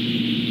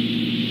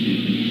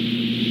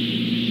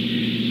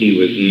 He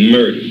was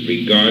murdered,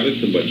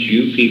 regardless of what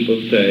you people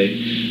say,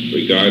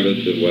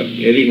 regardless of what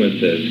anyone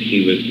says,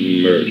 he was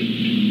murdered.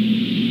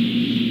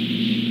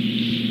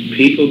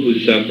 People who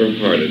suffer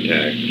heart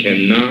attacks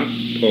cannot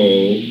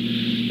pull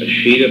a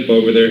sheet up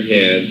over their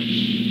heads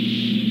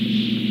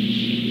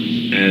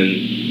and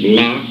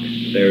lock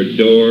their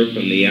door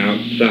from the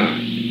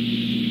outside.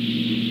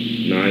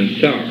 Now, I'm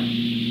sorry.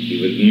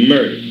 He was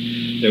murdered.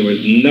 There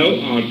was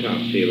no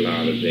autopsy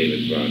allowed of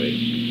David's body.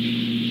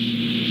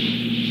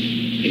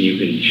 And you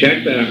can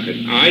check that out,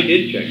 because I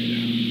did check it out.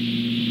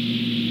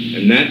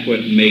 And that's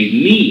what made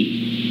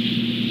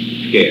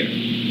me scared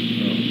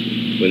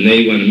when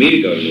they wanted me to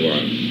go to New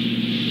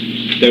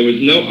Orleans. There was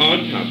no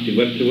autopsy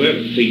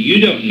whatsoever. So you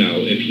don't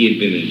know if he had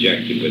been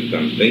injected with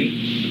something.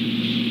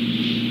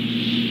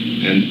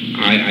 And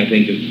I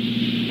think it's...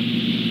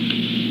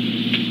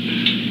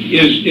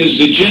 Is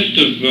the gist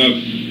of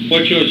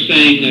what you're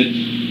saying that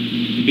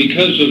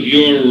because of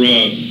your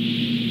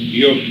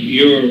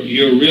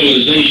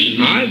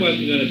realization... I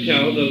wasn't going to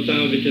tell those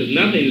son of bitches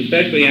nothing,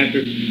 especially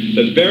after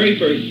the very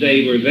first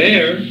day we're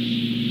there.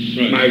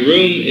 Right. My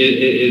room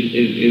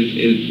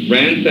is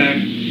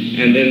ransacked,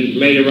 and then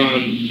later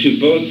on, 2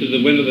 bullets through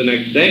the window the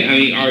next day. I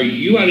mean, are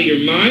you out of your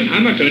mind?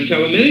 I'm not going to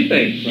tell them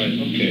anything. Right,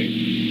 okay.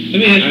 Let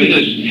me ask you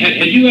this.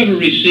 Had you ever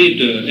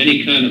received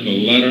any kind of a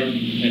letter,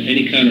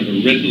 any kind of a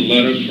written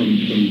letter from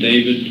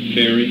David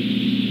Ferrie?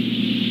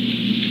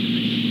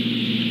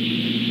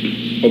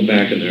 Oh,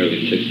 back in the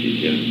early 60s,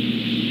 yeah.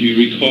 Do you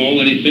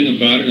recall anything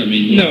about it? I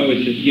mean, no,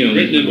 it's just, you know...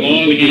 Written in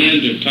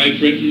longhand or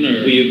typewritten,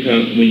 or... When you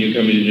come to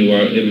New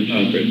Orleans, it was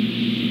typewritten.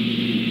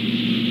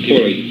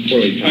 Poorly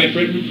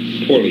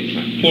typewritten? Poorly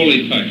typed.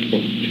 Poorly typed.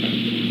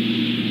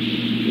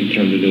 You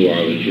come to New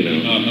Orleans, you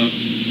know.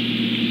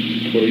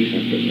 Poorly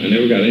typewritten. I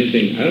never got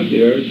anything. I don't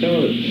think I ever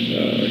saw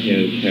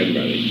his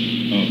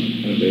handwriting. I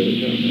don't think I ever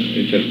saw that,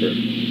 except for...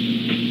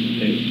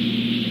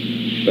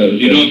 Do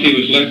you know if he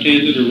was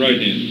left-handed or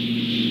right-handed?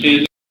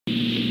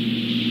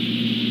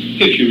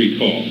 If you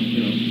recall, you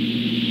know.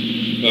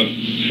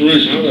 For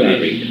instance, how would I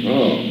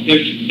recall?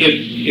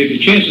 If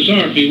chances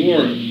are, if he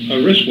wore a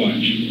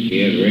wristwatch,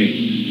 he had rings.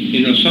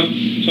 You know,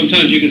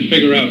 sometimes you can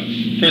figure out.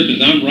 For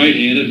instance, I'm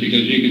right-handed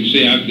because you can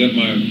see I've got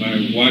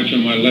my watch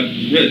on my left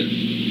wrist.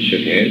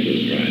 Shook hands with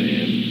his right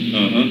hand.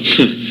 Know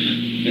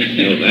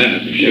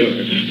that for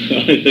sure.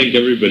 I think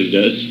everybody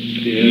does.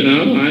 Yeah.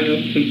 No, I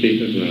know some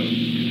people. No,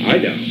 I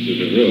don't. As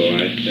a rule,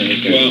 I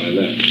got my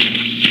left.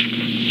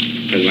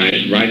 And my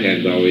right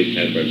hand's always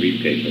had my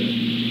briefcase in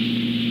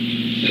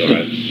it. So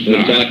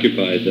it's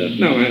occupied, though.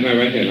 No, my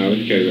right hand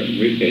always carries a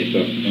briefcase,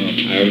 so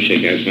I always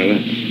shake hands with my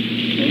left.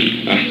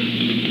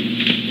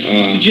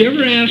 Did you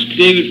ever ask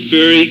David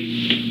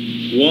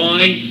Ferrie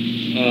why?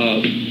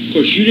 Of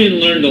course, you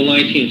didn't learn until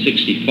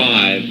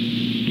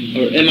 1965.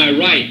 Or am I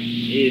right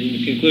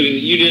in concluding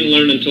that you didn't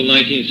learn until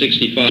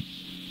 1965?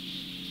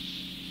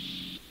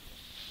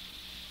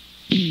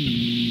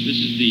 This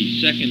is the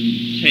second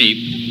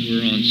tape.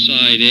 We're on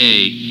side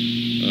A.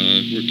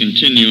 We're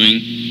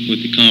continuing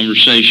with the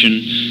conversation,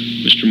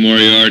 Mr.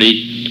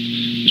 Moriarty,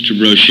 Mr.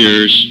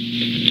 Broshears,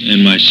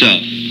 and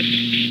myself.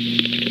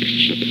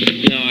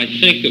 Now, I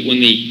think that when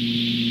the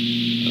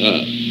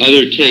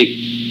other tape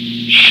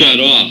shut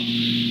off,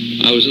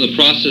 I was in the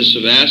process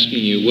of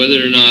asking you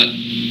whether or not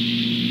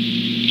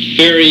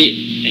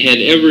Ferrie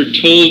had ever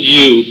told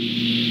you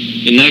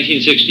in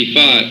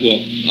 1965,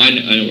 well, I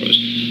know where I was.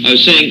 I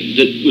was saying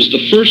that was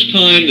the first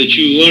time that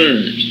you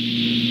learned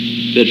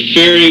that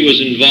Ferrie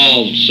was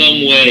involved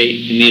some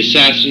way in the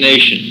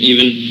assassination,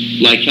 even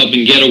like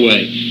helping get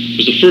away.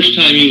 Was the first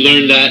time you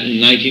learned that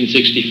in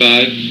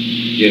 1965?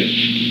 Yes.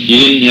 You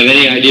didn't have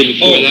any idea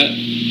before that?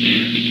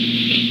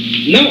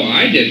 No,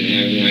 I didn't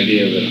have any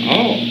idea of it at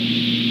all.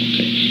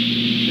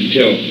 Okay.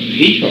 Until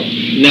he told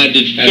me. Now,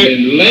 did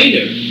then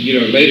later,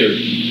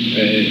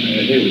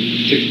 I think it was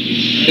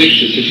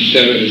 66 or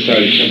 67, it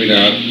started coming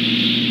out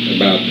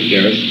about the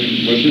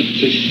Garrison. Wasn't it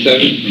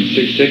 67?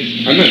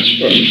 66? I'm not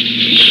sure.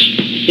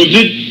 Well,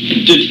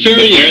 did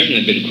Ferrie... Garrison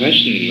had been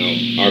questioning,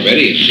 though,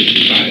 already in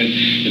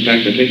 65. In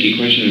fact, I think he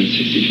questioned in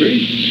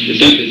 63.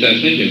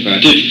 Assassination, in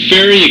fact. Did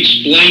Ferrie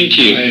explain to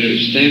you... I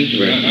understand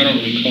correctly. I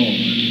don't recall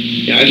that.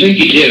 Yeah, I think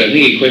he did. I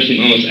think he questioned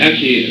almost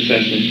after the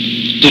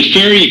assassination. Did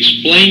Ferrie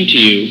explain to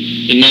you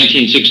in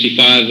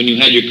 1965 when you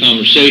had your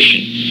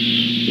conversation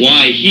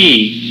why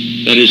he,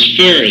 that is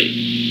Ferrie,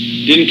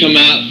 didn't come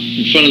out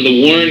in front of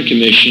the Warren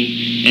Commission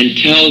and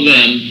tell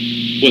them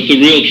what the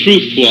real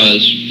truth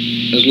was,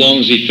 as long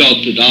as he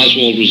felt that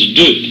Oswald was a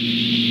dupe?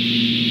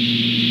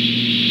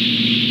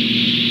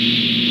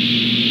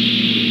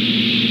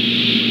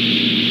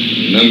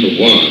 Number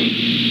one,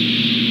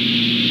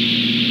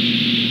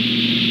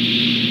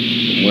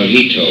 from what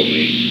he told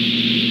me,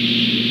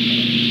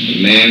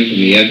 the man from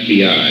the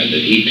FBI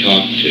that he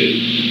talked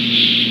to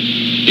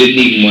didn't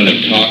even want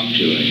to talk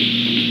to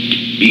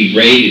him,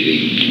 berated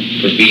him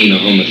for being a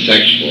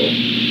homosexual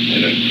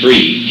and a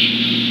freak,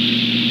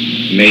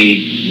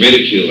 made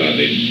ridicule of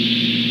him,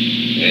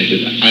 and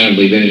said, I don't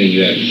believe anything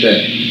you have to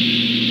say.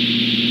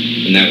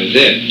 And that was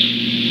it.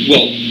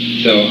 Well,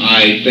 so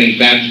I think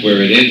that's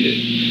where it ended.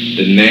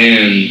 The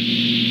man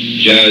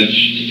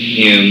judged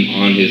him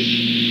on his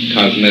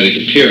cosmetic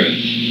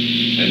appearance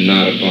and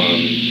not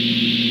upon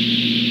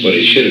what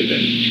he should have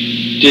been.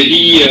 Did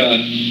he...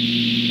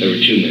 There were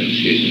two men.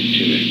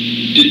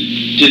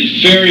 Did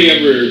Ferrie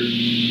ever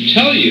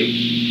tell you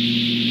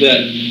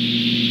that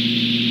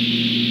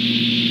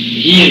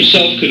he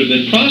himself could have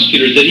been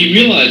prosecuted, that he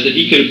realized that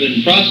he could have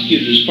been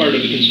prosecuted as part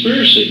of a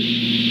conspiracy?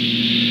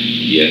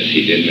 Yes,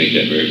 he did make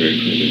that very, very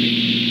clear to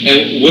me.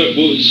 And what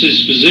was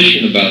his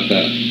position about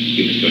that?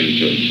 He was going to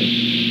kill himself.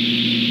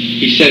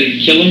 He said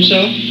he'd kill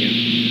himself? Yeah.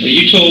 Well,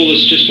 you told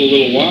us just a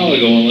little while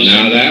ago.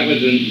 Now that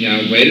was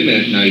wait a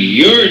minute. Now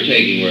you're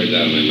taking words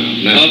out of my mouth.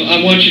 Now,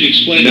 I want you to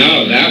explain.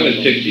 No, that was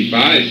 65,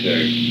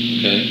 sir.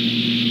 Okay.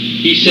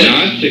 He said...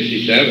 Not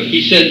 67. He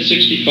said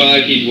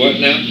 65, he'd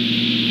what now?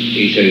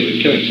 He said he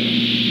would kill himself.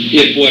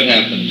 If what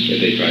happened?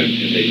 If they tried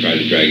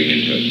to drag him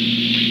into it.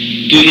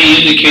 Did he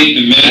indicate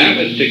the manner?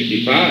 That was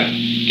 65.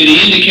 Did he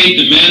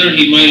indicate the manner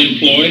he might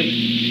employ?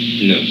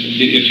 No, sir.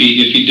 If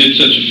he did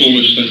such a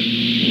foolish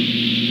thing?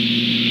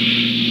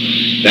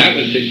 That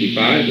was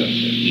 65, though,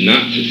 sir.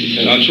 Not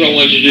 67. That's what I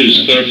wanted you to do, is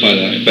clarify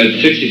that.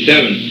 But 67,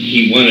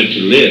 he wanted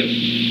to live.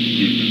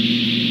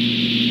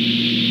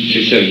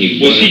 67, he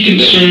was he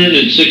concerned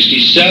in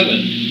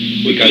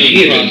 67 with because being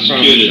he had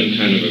prosecuted? Some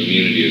kind of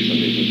immunity or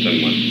something from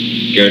someone.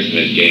 Garrison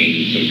had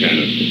gained some kind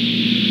of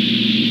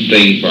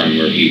thing for him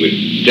where he would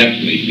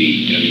definitely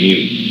be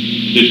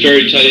immune. Did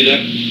Ferrie tell you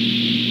that?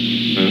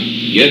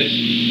 Yes.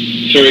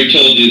 Ferrie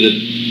told you that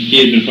he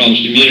had been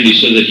promised immunity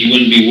so that he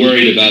wouldn't be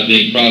worried about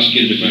being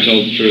prosecuted if he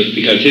told the truth.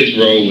 Because his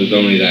role was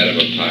only that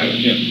of a pilot.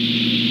 Yeah.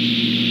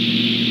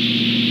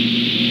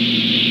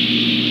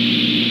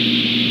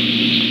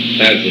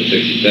 That was in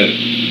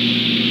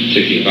 67.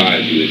 65,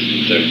 he was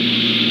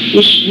concerned.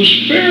 Was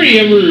Ferrie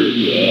ever,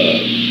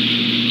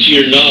 to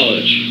your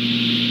knowledge,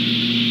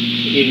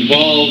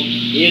 involved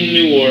in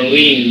New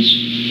Orleans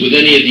with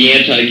any of the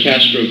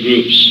anti-Castro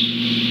groups?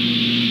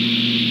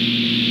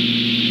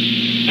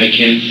 I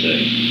can't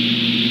say.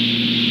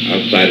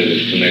 Outside of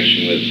his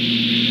connection with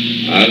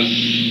us,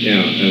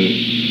 and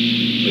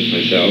with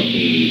myself,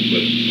 and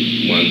with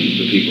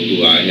the people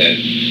who I had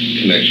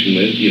connection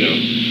with,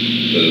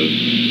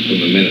 from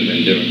the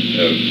Minutemen,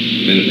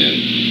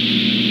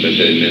 let's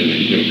say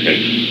Minutemen,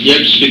 Democrats. You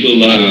have to speak a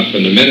little louder.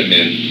 From the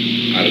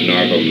Minutemen out of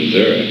Norfolk,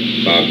 Missouri,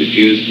 Bob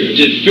DeFue's group.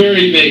 Did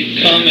Ferrie make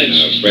comments?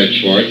 And, Fred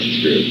Schwartz's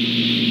group.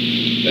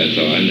 That's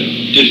all I know.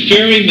 Did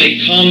Ferrie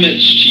make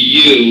comments to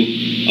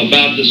you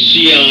about the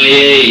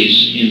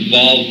CIA's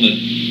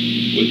involvement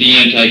with the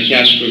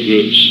anti-Castro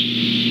groups?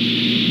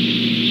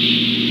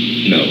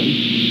 No,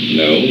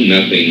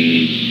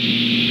 nothing.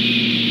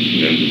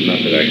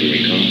 Not that I can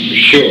recall for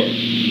sure.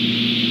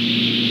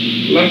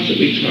 Lots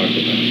that we talk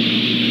about.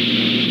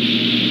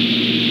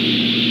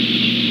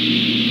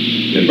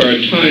 Remember,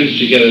 our times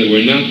together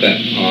were not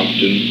that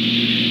often,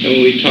 and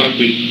when we talked,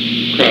 we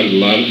crowded a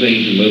lot of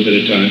things a little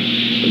bit at a time.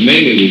 But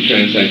mainly we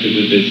transacted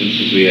the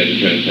businesses we had to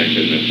transact,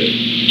 and that's it.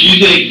 Do you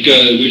think,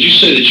 would you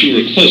say that you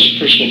were a close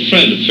personal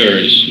friend of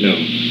Ferrie's? No,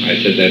 I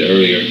said that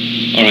earlier.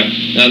 All right.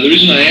 Now, the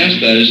reason I ask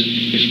that is,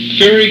 if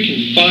Ferrie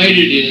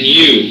confided in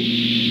you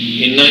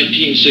in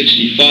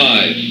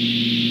 1965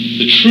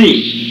 the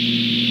truth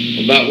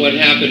about what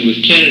happened with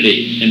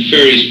Kennedy and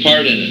Ferrie's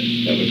part in it.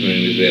 That was when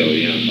he was ill,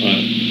 yeah. All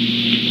right.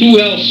 Who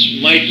else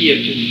might he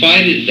have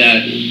confided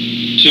that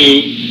to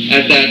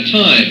at that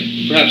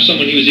time? Perhaps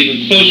someone he was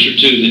even closer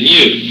to than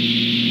you.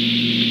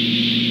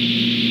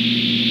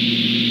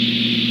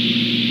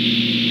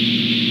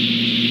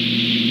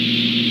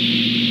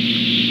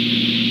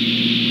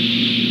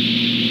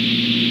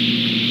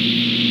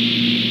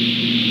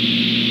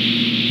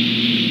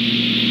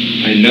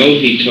 I know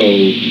he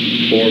told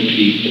 4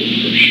 people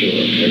for sure,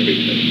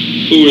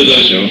 everything. Who were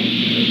those? No,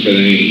 but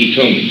I mean, he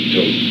told 4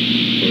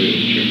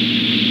 people, sure.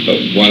 But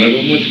one of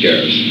them was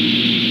Garrison.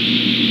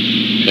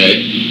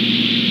 Okay.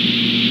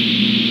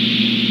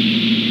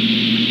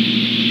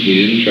 He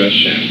didn't trust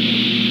Shannon.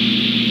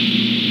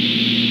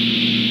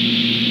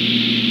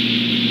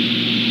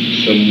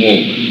 Some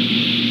woman.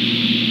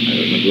 I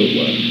don't know who it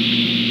was.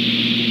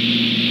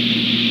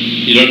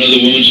 You don't know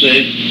the woman's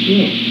name?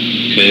 No.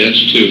 Okay,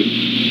 that's 2.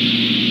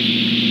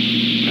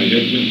 I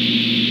don't know.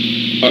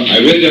 I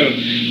really don't.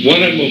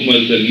 One of them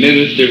was the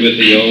minister with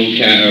the old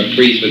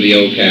priest with the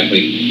old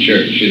Catholic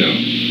Church, you know.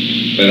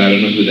 But I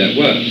don't know who that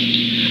was.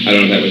 I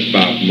don't know if that was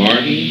Bob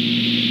Martin.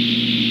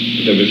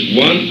 There was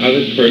one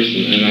other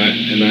person, and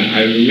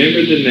I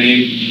remembered the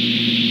name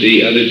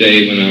the other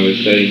day when I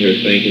was sitting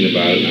here thinking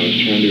about it, and I was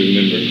trying to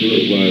remember who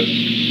it was.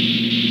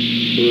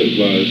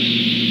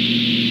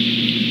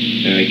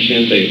 And I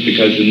can't think,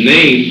 because the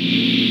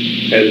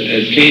name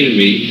has came to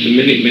me so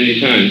many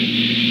times.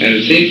 And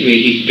it seems to me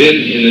he's been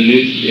in the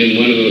news in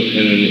one of the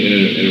in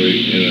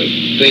a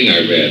thing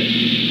I read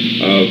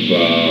of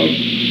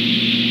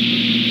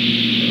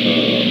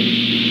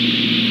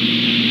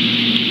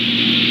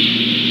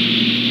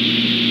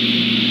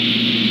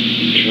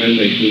I'm trying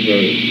to think who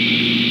wrote it.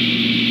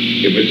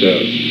 It was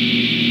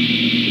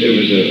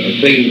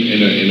a thing in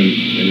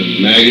a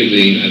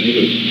magazine. I think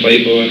it was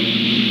Playboy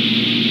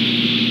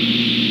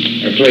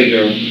or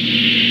Playgirl.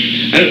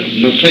 I don't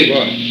know,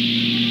 Playboy.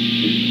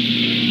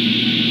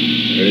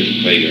 There is a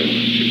Playgirl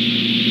one, too.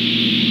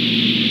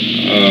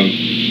 I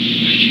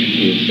can't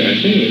think of this guy.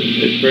 I think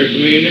it's a very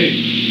familiar name.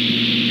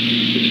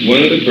 It's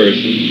one other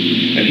person,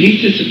 and he's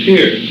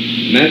disappeared.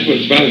 And that's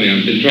what's bothering me.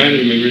 I've been trying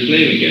to remember his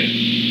name again.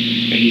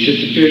 And he's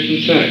disappeared from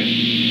sight.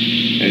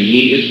 And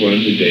he is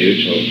one who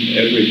David told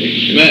everything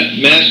to.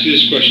 May I ask you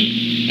this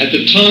question? At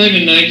the time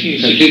in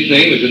 1960... His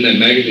name was in that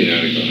magazine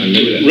article. I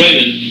remember that.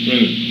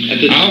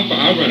 Raymond.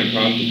 I'll run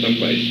across it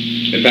someplace.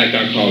 In fact,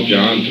 I'll call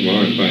John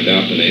tomorrow and find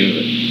out the name of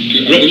it.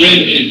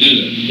 Raymond,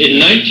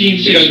 in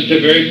 1960... Because it's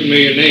a very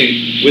familiar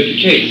name with the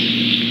case.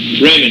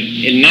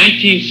 Raymond, in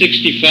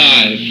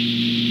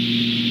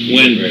 1965,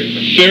 when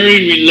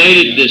Ferrie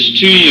related this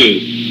to you,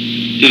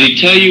 did he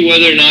tell you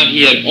whether or not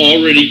he had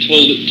already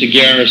told it to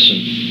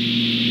Garrison?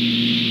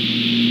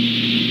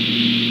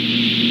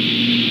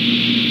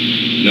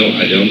 No,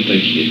 I don't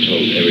think he had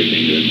told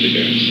everything to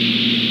Garrison.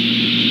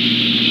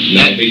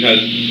 No,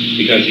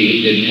 because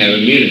he didn't have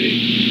immunity.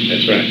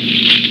 That's right.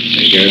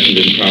 And Garrison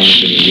didn't promise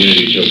him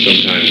immunity until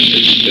sometime in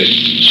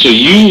 1966. So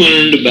you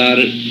learned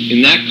about it in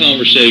that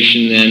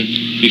conversation then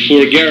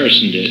before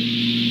Garrison did?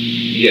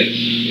 Yes.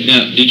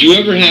 Now, did you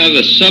ever have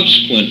a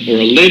subsequent or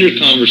a later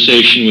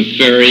conversation with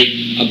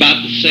Ferrie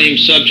about the same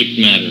subject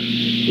matter?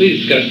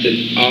 We discussed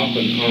it off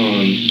and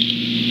on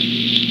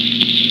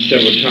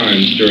several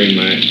times during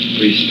my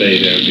brief stay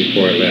there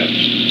before I left.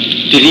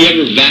 Did he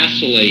ever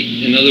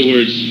vacillate? In other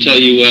words, tell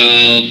you,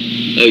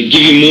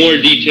 give you more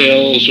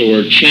details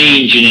or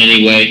change in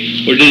any way?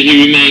 Or did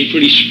he remain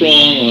pretty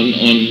strong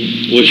on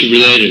what you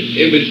related?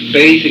 It was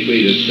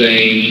basically the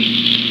same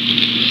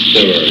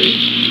story,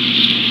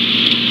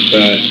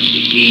 but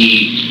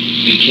he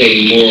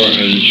became more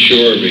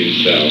unsure of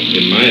himself,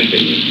 in my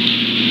opinion,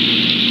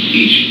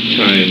 each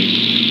time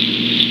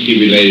he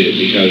related it,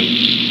 because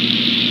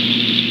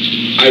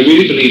I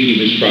really believe he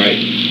was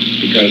frightened,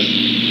 because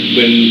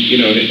when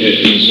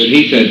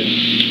he said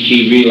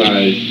he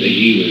realized that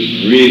he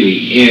was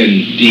really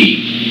in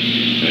deep.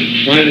 I'm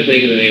trying to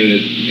think of the name of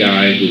this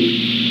guy who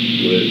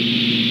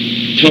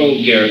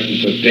told Garrison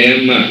so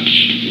damn much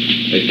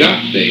that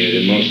got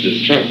David in most of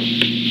his trouble.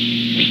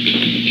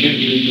 I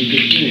can't remember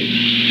his name.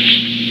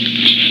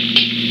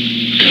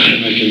 God,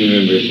 if I can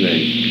remember his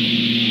name.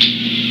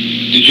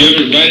 Did you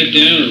ever write it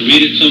down or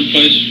read it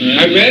someplace?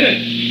 I read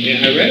it.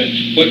 Yeah, I read it.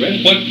 What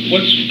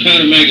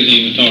kind of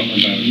magazine we're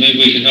talking about? Maybe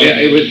we can help. Yeah,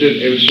 it was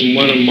from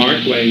one of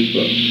Mark Lane's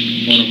books.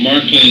 One of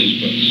Mark Lane's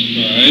books.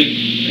 All right.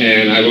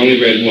 And I've only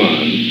read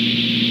one.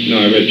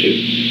 No, I read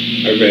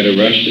 2. I read A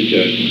Rush to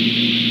Judgment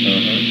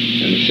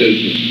and A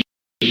Citizen's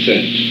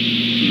Dissent.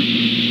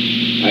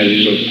 I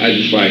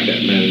just like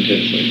that man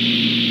intensely.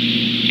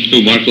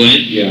 Who, Mark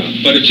Lane? Yeah.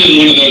 But it's in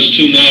one of those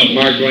 2 novels.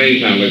 Mark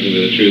Lane's not looking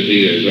for the truth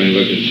either. He's only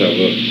looking to sell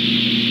books.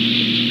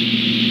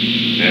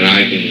 And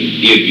I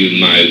can give you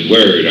my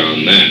word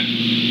on that.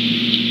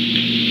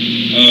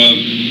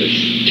 The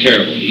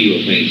terrible,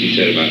 evil things he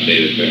said about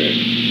David Ferrie.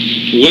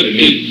 What did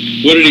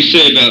he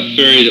say about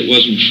Ferrie that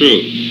wasn't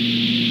true?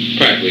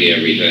 Practically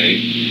everything.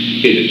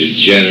 He's a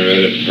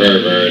degenerate, a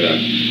pervert,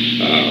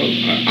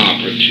 an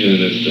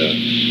opportunist,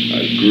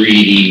 a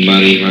greedy,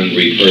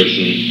 money-hungry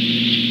person.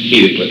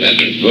 He didn't put that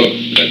in his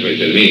books. That's what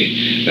he said to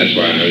me. That's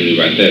why I knew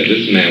right there.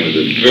 This man was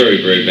a very,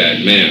 very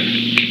bad man.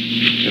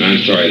 And I'm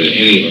sorry that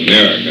any of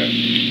America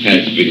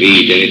has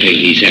believed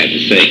anything he's had to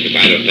say, because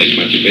I don't think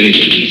much of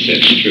anything he said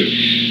is true.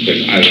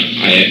 Because I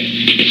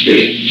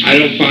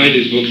don't find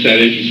his books that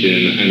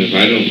interesting, and if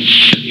I don't,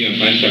 if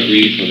I start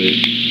reading something,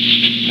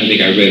 I think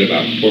I read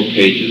about 4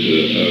 pages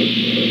of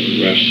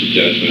Rush to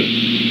Judgment,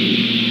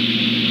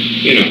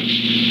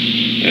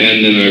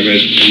 and then I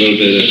read a little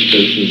bit of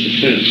Citizens of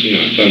Sense,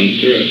 I thumbed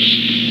through it.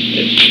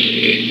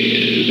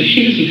 He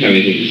doesn't have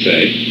anything to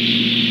say.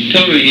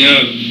 Tell me,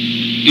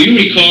 do you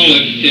recall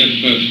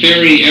if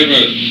Ferrie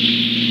ever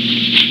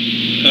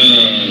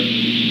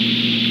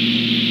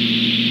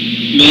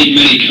made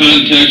many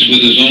contacts with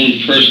his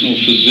own personal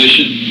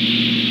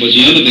physician? Was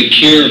he under the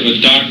care of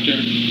a doctor?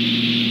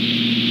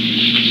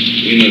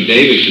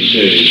 David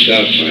considered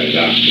himself by a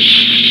doctor.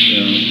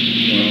 Yeah,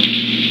 well...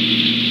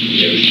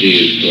 You ever see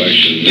his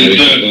collection of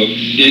medical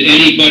books? Did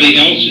anybody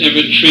else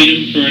ever treat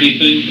him for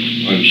anything?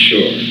 I'm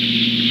sure,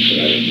 but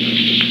I don't know.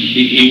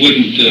 He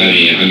wouldn't...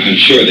 I'm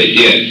sure they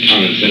did.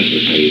 Common sense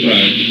would tell you that.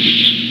 Right.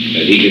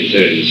 That he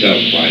considered himself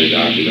quite a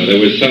doctor. Now, there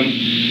was some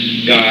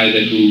guy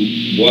who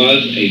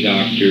was a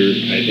doctor.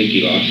 I think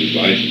he lost his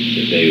license,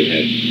 that David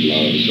had a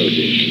lot of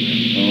association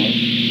with. Oh.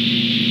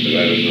 But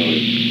I don't know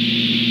if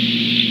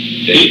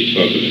David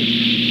spoke of him.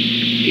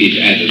 He's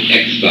as an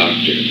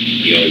ex-doctor.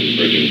 He always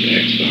referred to him as an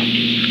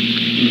ex-doctor.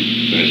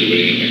 I said, what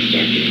do you mean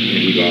ex-doctor?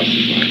 And he lost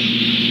his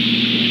license.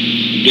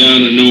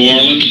 Down in New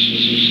Orleans?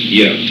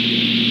 Yeah.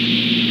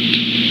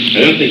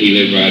 I don't think he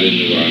lived right in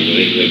New Orleans. I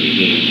think he lived in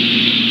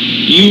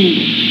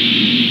Houston.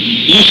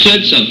 You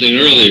said something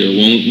earlier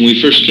when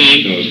we first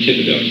came. No, it was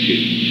Thibodeau.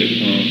 Excuse me.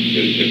 Thibodeau.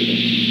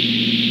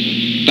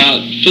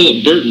 About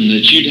Philip Burton,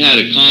 that you'd had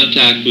a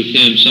contact with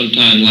him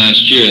sometime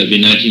last year. That'd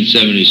be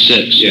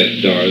 1976. Yes,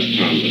 Doris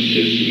Thomas,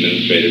 his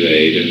administrative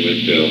aide, and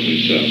with Bill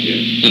himself,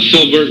 yes. Now,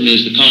 Phil Burton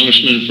is the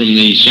congressman from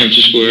the San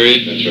Francisco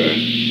area? That's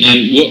right.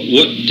 And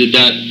what did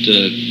that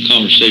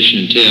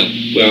conversation entail?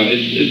 Well,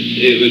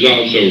 it was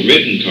also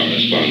written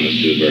correspondence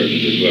to the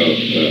Burtons as well,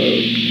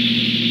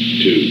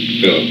 to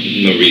Philip.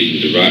 No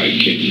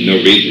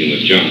reasoning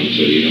with John,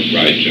 so you don't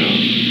write John.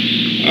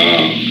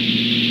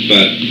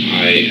 But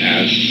I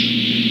asked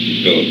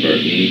Philip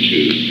Burton to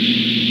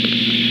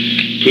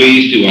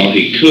please do all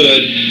he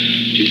could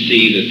to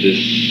see that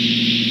this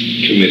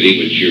committee,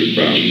 which you're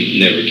from,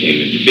 never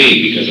came into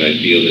being, because I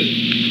feel that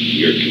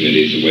your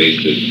committee is a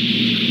waste of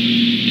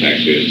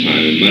taxpayers'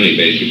 time and money,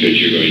 basically, because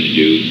you're going to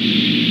do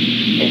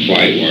a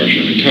whitewash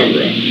on a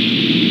cover-up.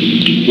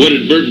 What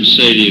did Burton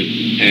say to you?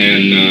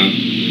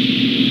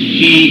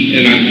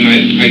 And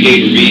I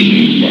gave a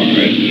reason for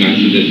it, and I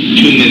said that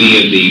too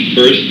many of the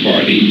first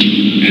parties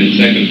and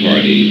second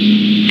parties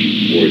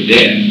were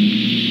dead.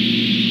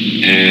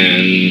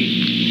 And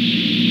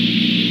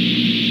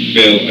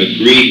Bill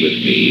agreed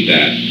with me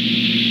that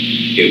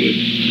it was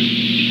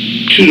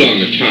too long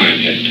a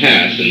time had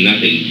passed and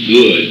nothing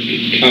good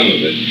could come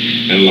of it,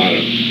 and a lot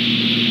of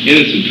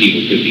innocent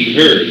people could be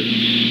hurt.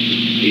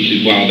 He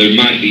said, while there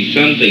might be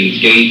some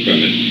things gained from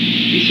it,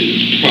 he said,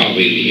 it's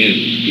probably in the end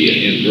be an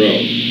end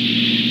road.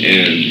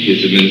 And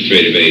his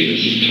administrative aide,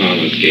 Mrs.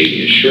 Thomas, gave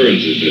me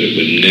assurances that it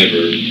would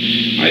never...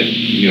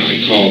 I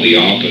called the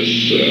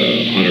office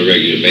on a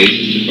regular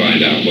basis to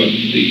find out what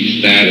the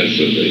status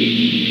of the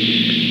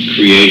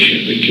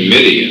creation of the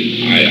committee,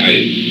 and I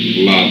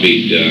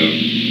lobbied...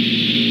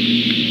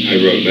 I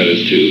wrote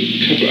letters to a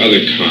couple of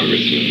other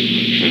congressmen,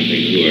 I'm trying to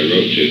think of who I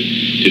wrote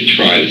to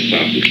try to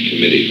stop this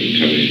committee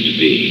from coming into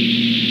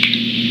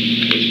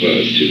being, as well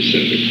as to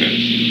Senator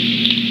Cranston.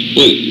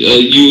 Well,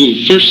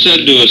 you first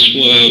said to us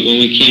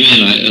when we came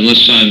in,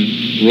 unless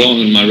I'm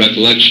wrong in my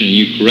recollection, and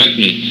you correct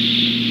me,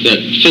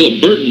 that Philip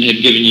Burton had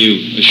given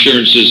you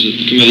assurances that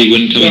the committee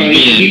wouldn't come into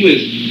being. He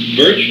was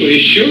virtually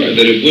sure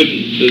that it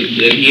wouldn't,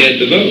 that he had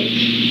the votes.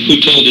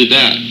 Who told you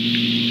that?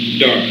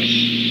 Doris.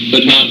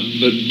 But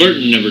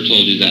Burton never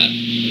told you that.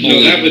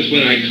 No, that was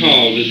when I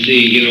called to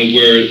see,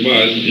 where it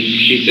was, and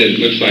she said, it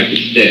looks like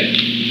it's dead.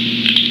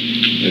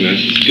 And I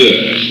said,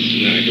 good. I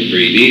said, now I can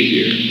breathe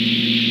easier.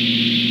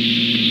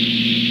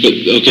 But,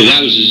 okay,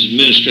 that was his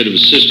administrative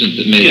assistant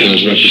that made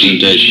those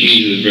representations.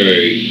 She's a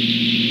very,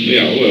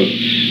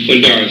 when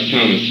Doris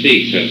Thomas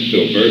speaks, that's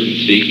Phil Burton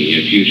speaking.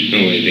 If you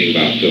know anything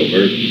about Phil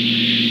Burton,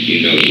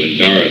 you know that when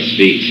Doris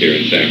speaks here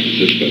in San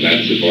Francisco,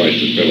 that's the voice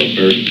of Philip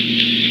Burton.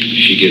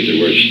 She gives her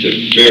word. She's a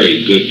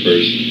very good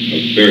person,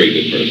 a very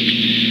good person.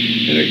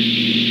 And,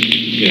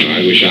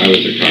 I wish I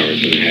was a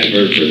congressman and had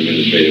her for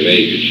administrative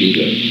aide, because she's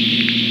a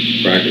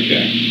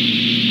crackerjack.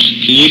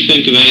 Can you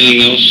think of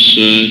anything else,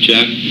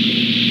 Jack?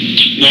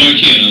 No, I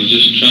can't. I was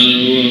just trying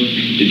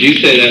to... Did you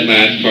say that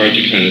last part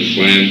to kind of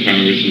slam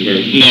Congressman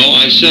Burton? No,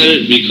 I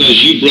said it because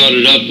you brought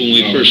it up when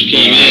we first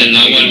came in, and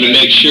I wanted to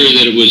make sure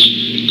that it was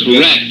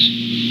correct.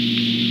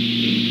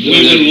 We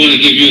wouldn't want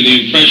to give you the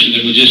impression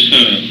that we're just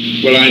kind of...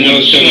 Well, I know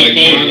some of the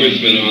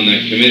congressmen on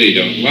that committee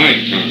don't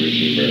like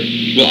Congressman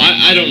Burton. Well,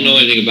 I don't know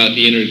anything about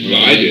the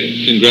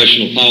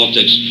congressional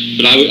politics,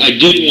 but I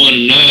did want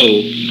to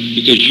know,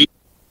 because you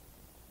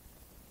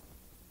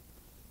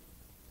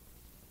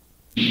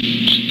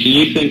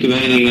Can you think of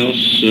anything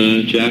else,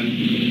 Jack?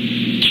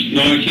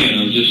 No, I can't.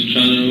 I was just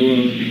trying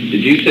to...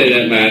 Did you say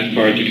that last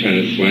part to kind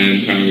of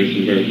slam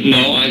Congressman Burke?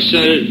 No, I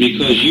said it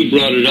because you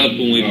brought it up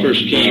when we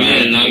first came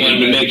in, and I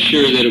wanted to make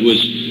sure that it was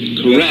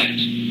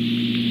correct.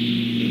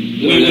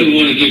 We wouldn't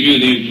want to give you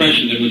the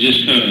impression that we're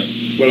just kind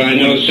of... Well, I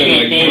know some of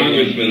the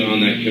congressmen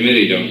on that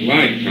committee don't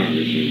like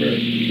Congressman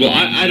Burke. Well,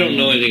 I don't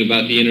know anything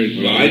about the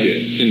I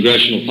did.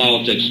 congressional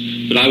politics,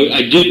 but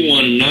I did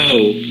want to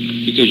know,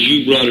 because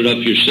you brought it up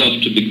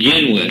yourself to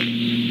begin with.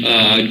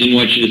 I didn't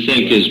want you to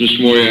think, as Mr.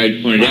 Moriarty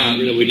pointed out,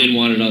 that we didn't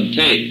want it on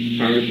tape.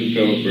 Congressman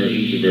Philip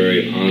Burton's a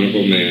very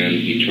honorable man.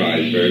 He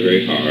tries very,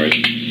 very hard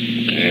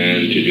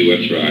and to do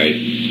what's right,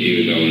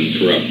 even though in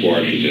corrupt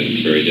Washington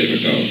it's very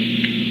difficult.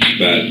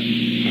 But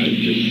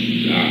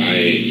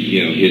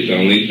his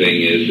only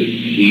thing is that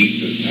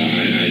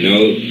I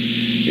know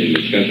in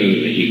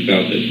discussing that he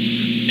felt that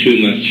too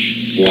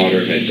much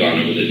water had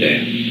gone over the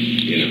dam.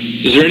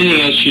 Is there anything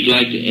else you'd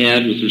like to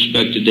add with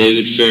respect to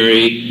David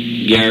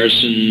Ferrie,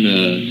 Garrison,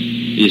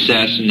 the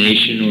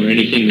assassination, or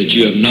anything that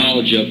you have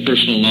knowledge of,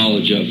 personal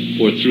knowledge of,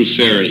 or through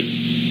Ferrie?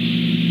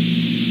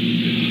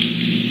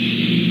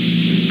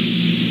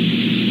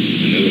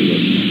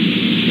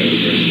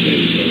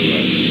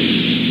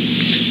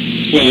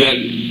 Well,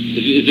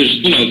 if there's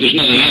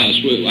nothing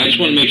else, I just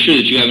want to make sure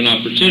that you have an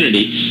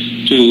opportunity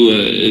to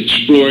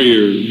explore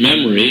your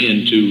memory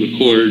and to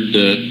record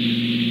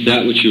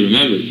that which you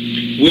remembered.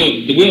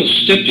 We'll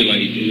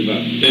stipulate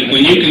that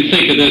when you can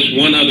think of this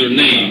one other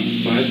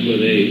name.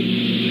 5'8".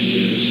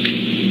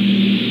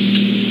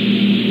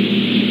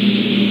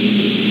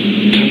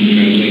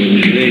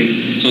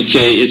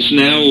 Okay, it's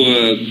now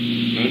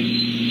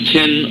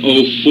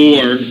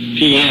 10:04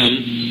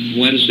 p.m.,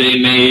 Wednesday,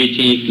 May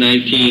 18th,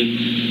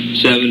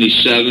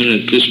 1977.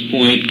 At this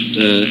point,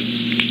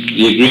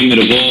 the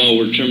agreement of all,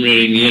 we're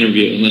terminating the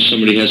interview unless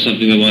somebody has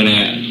something they want to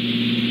add.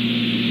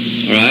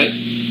 All right?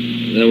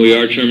 Then we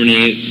are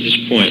terminating at this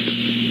point.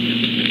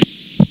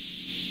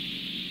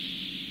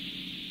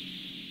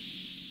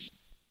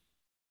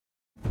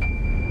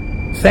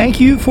 Thank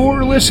you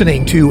for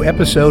listening to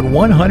episode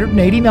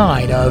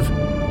 189 of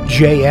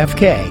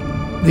JFK,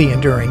 The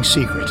Enduring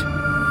Secret.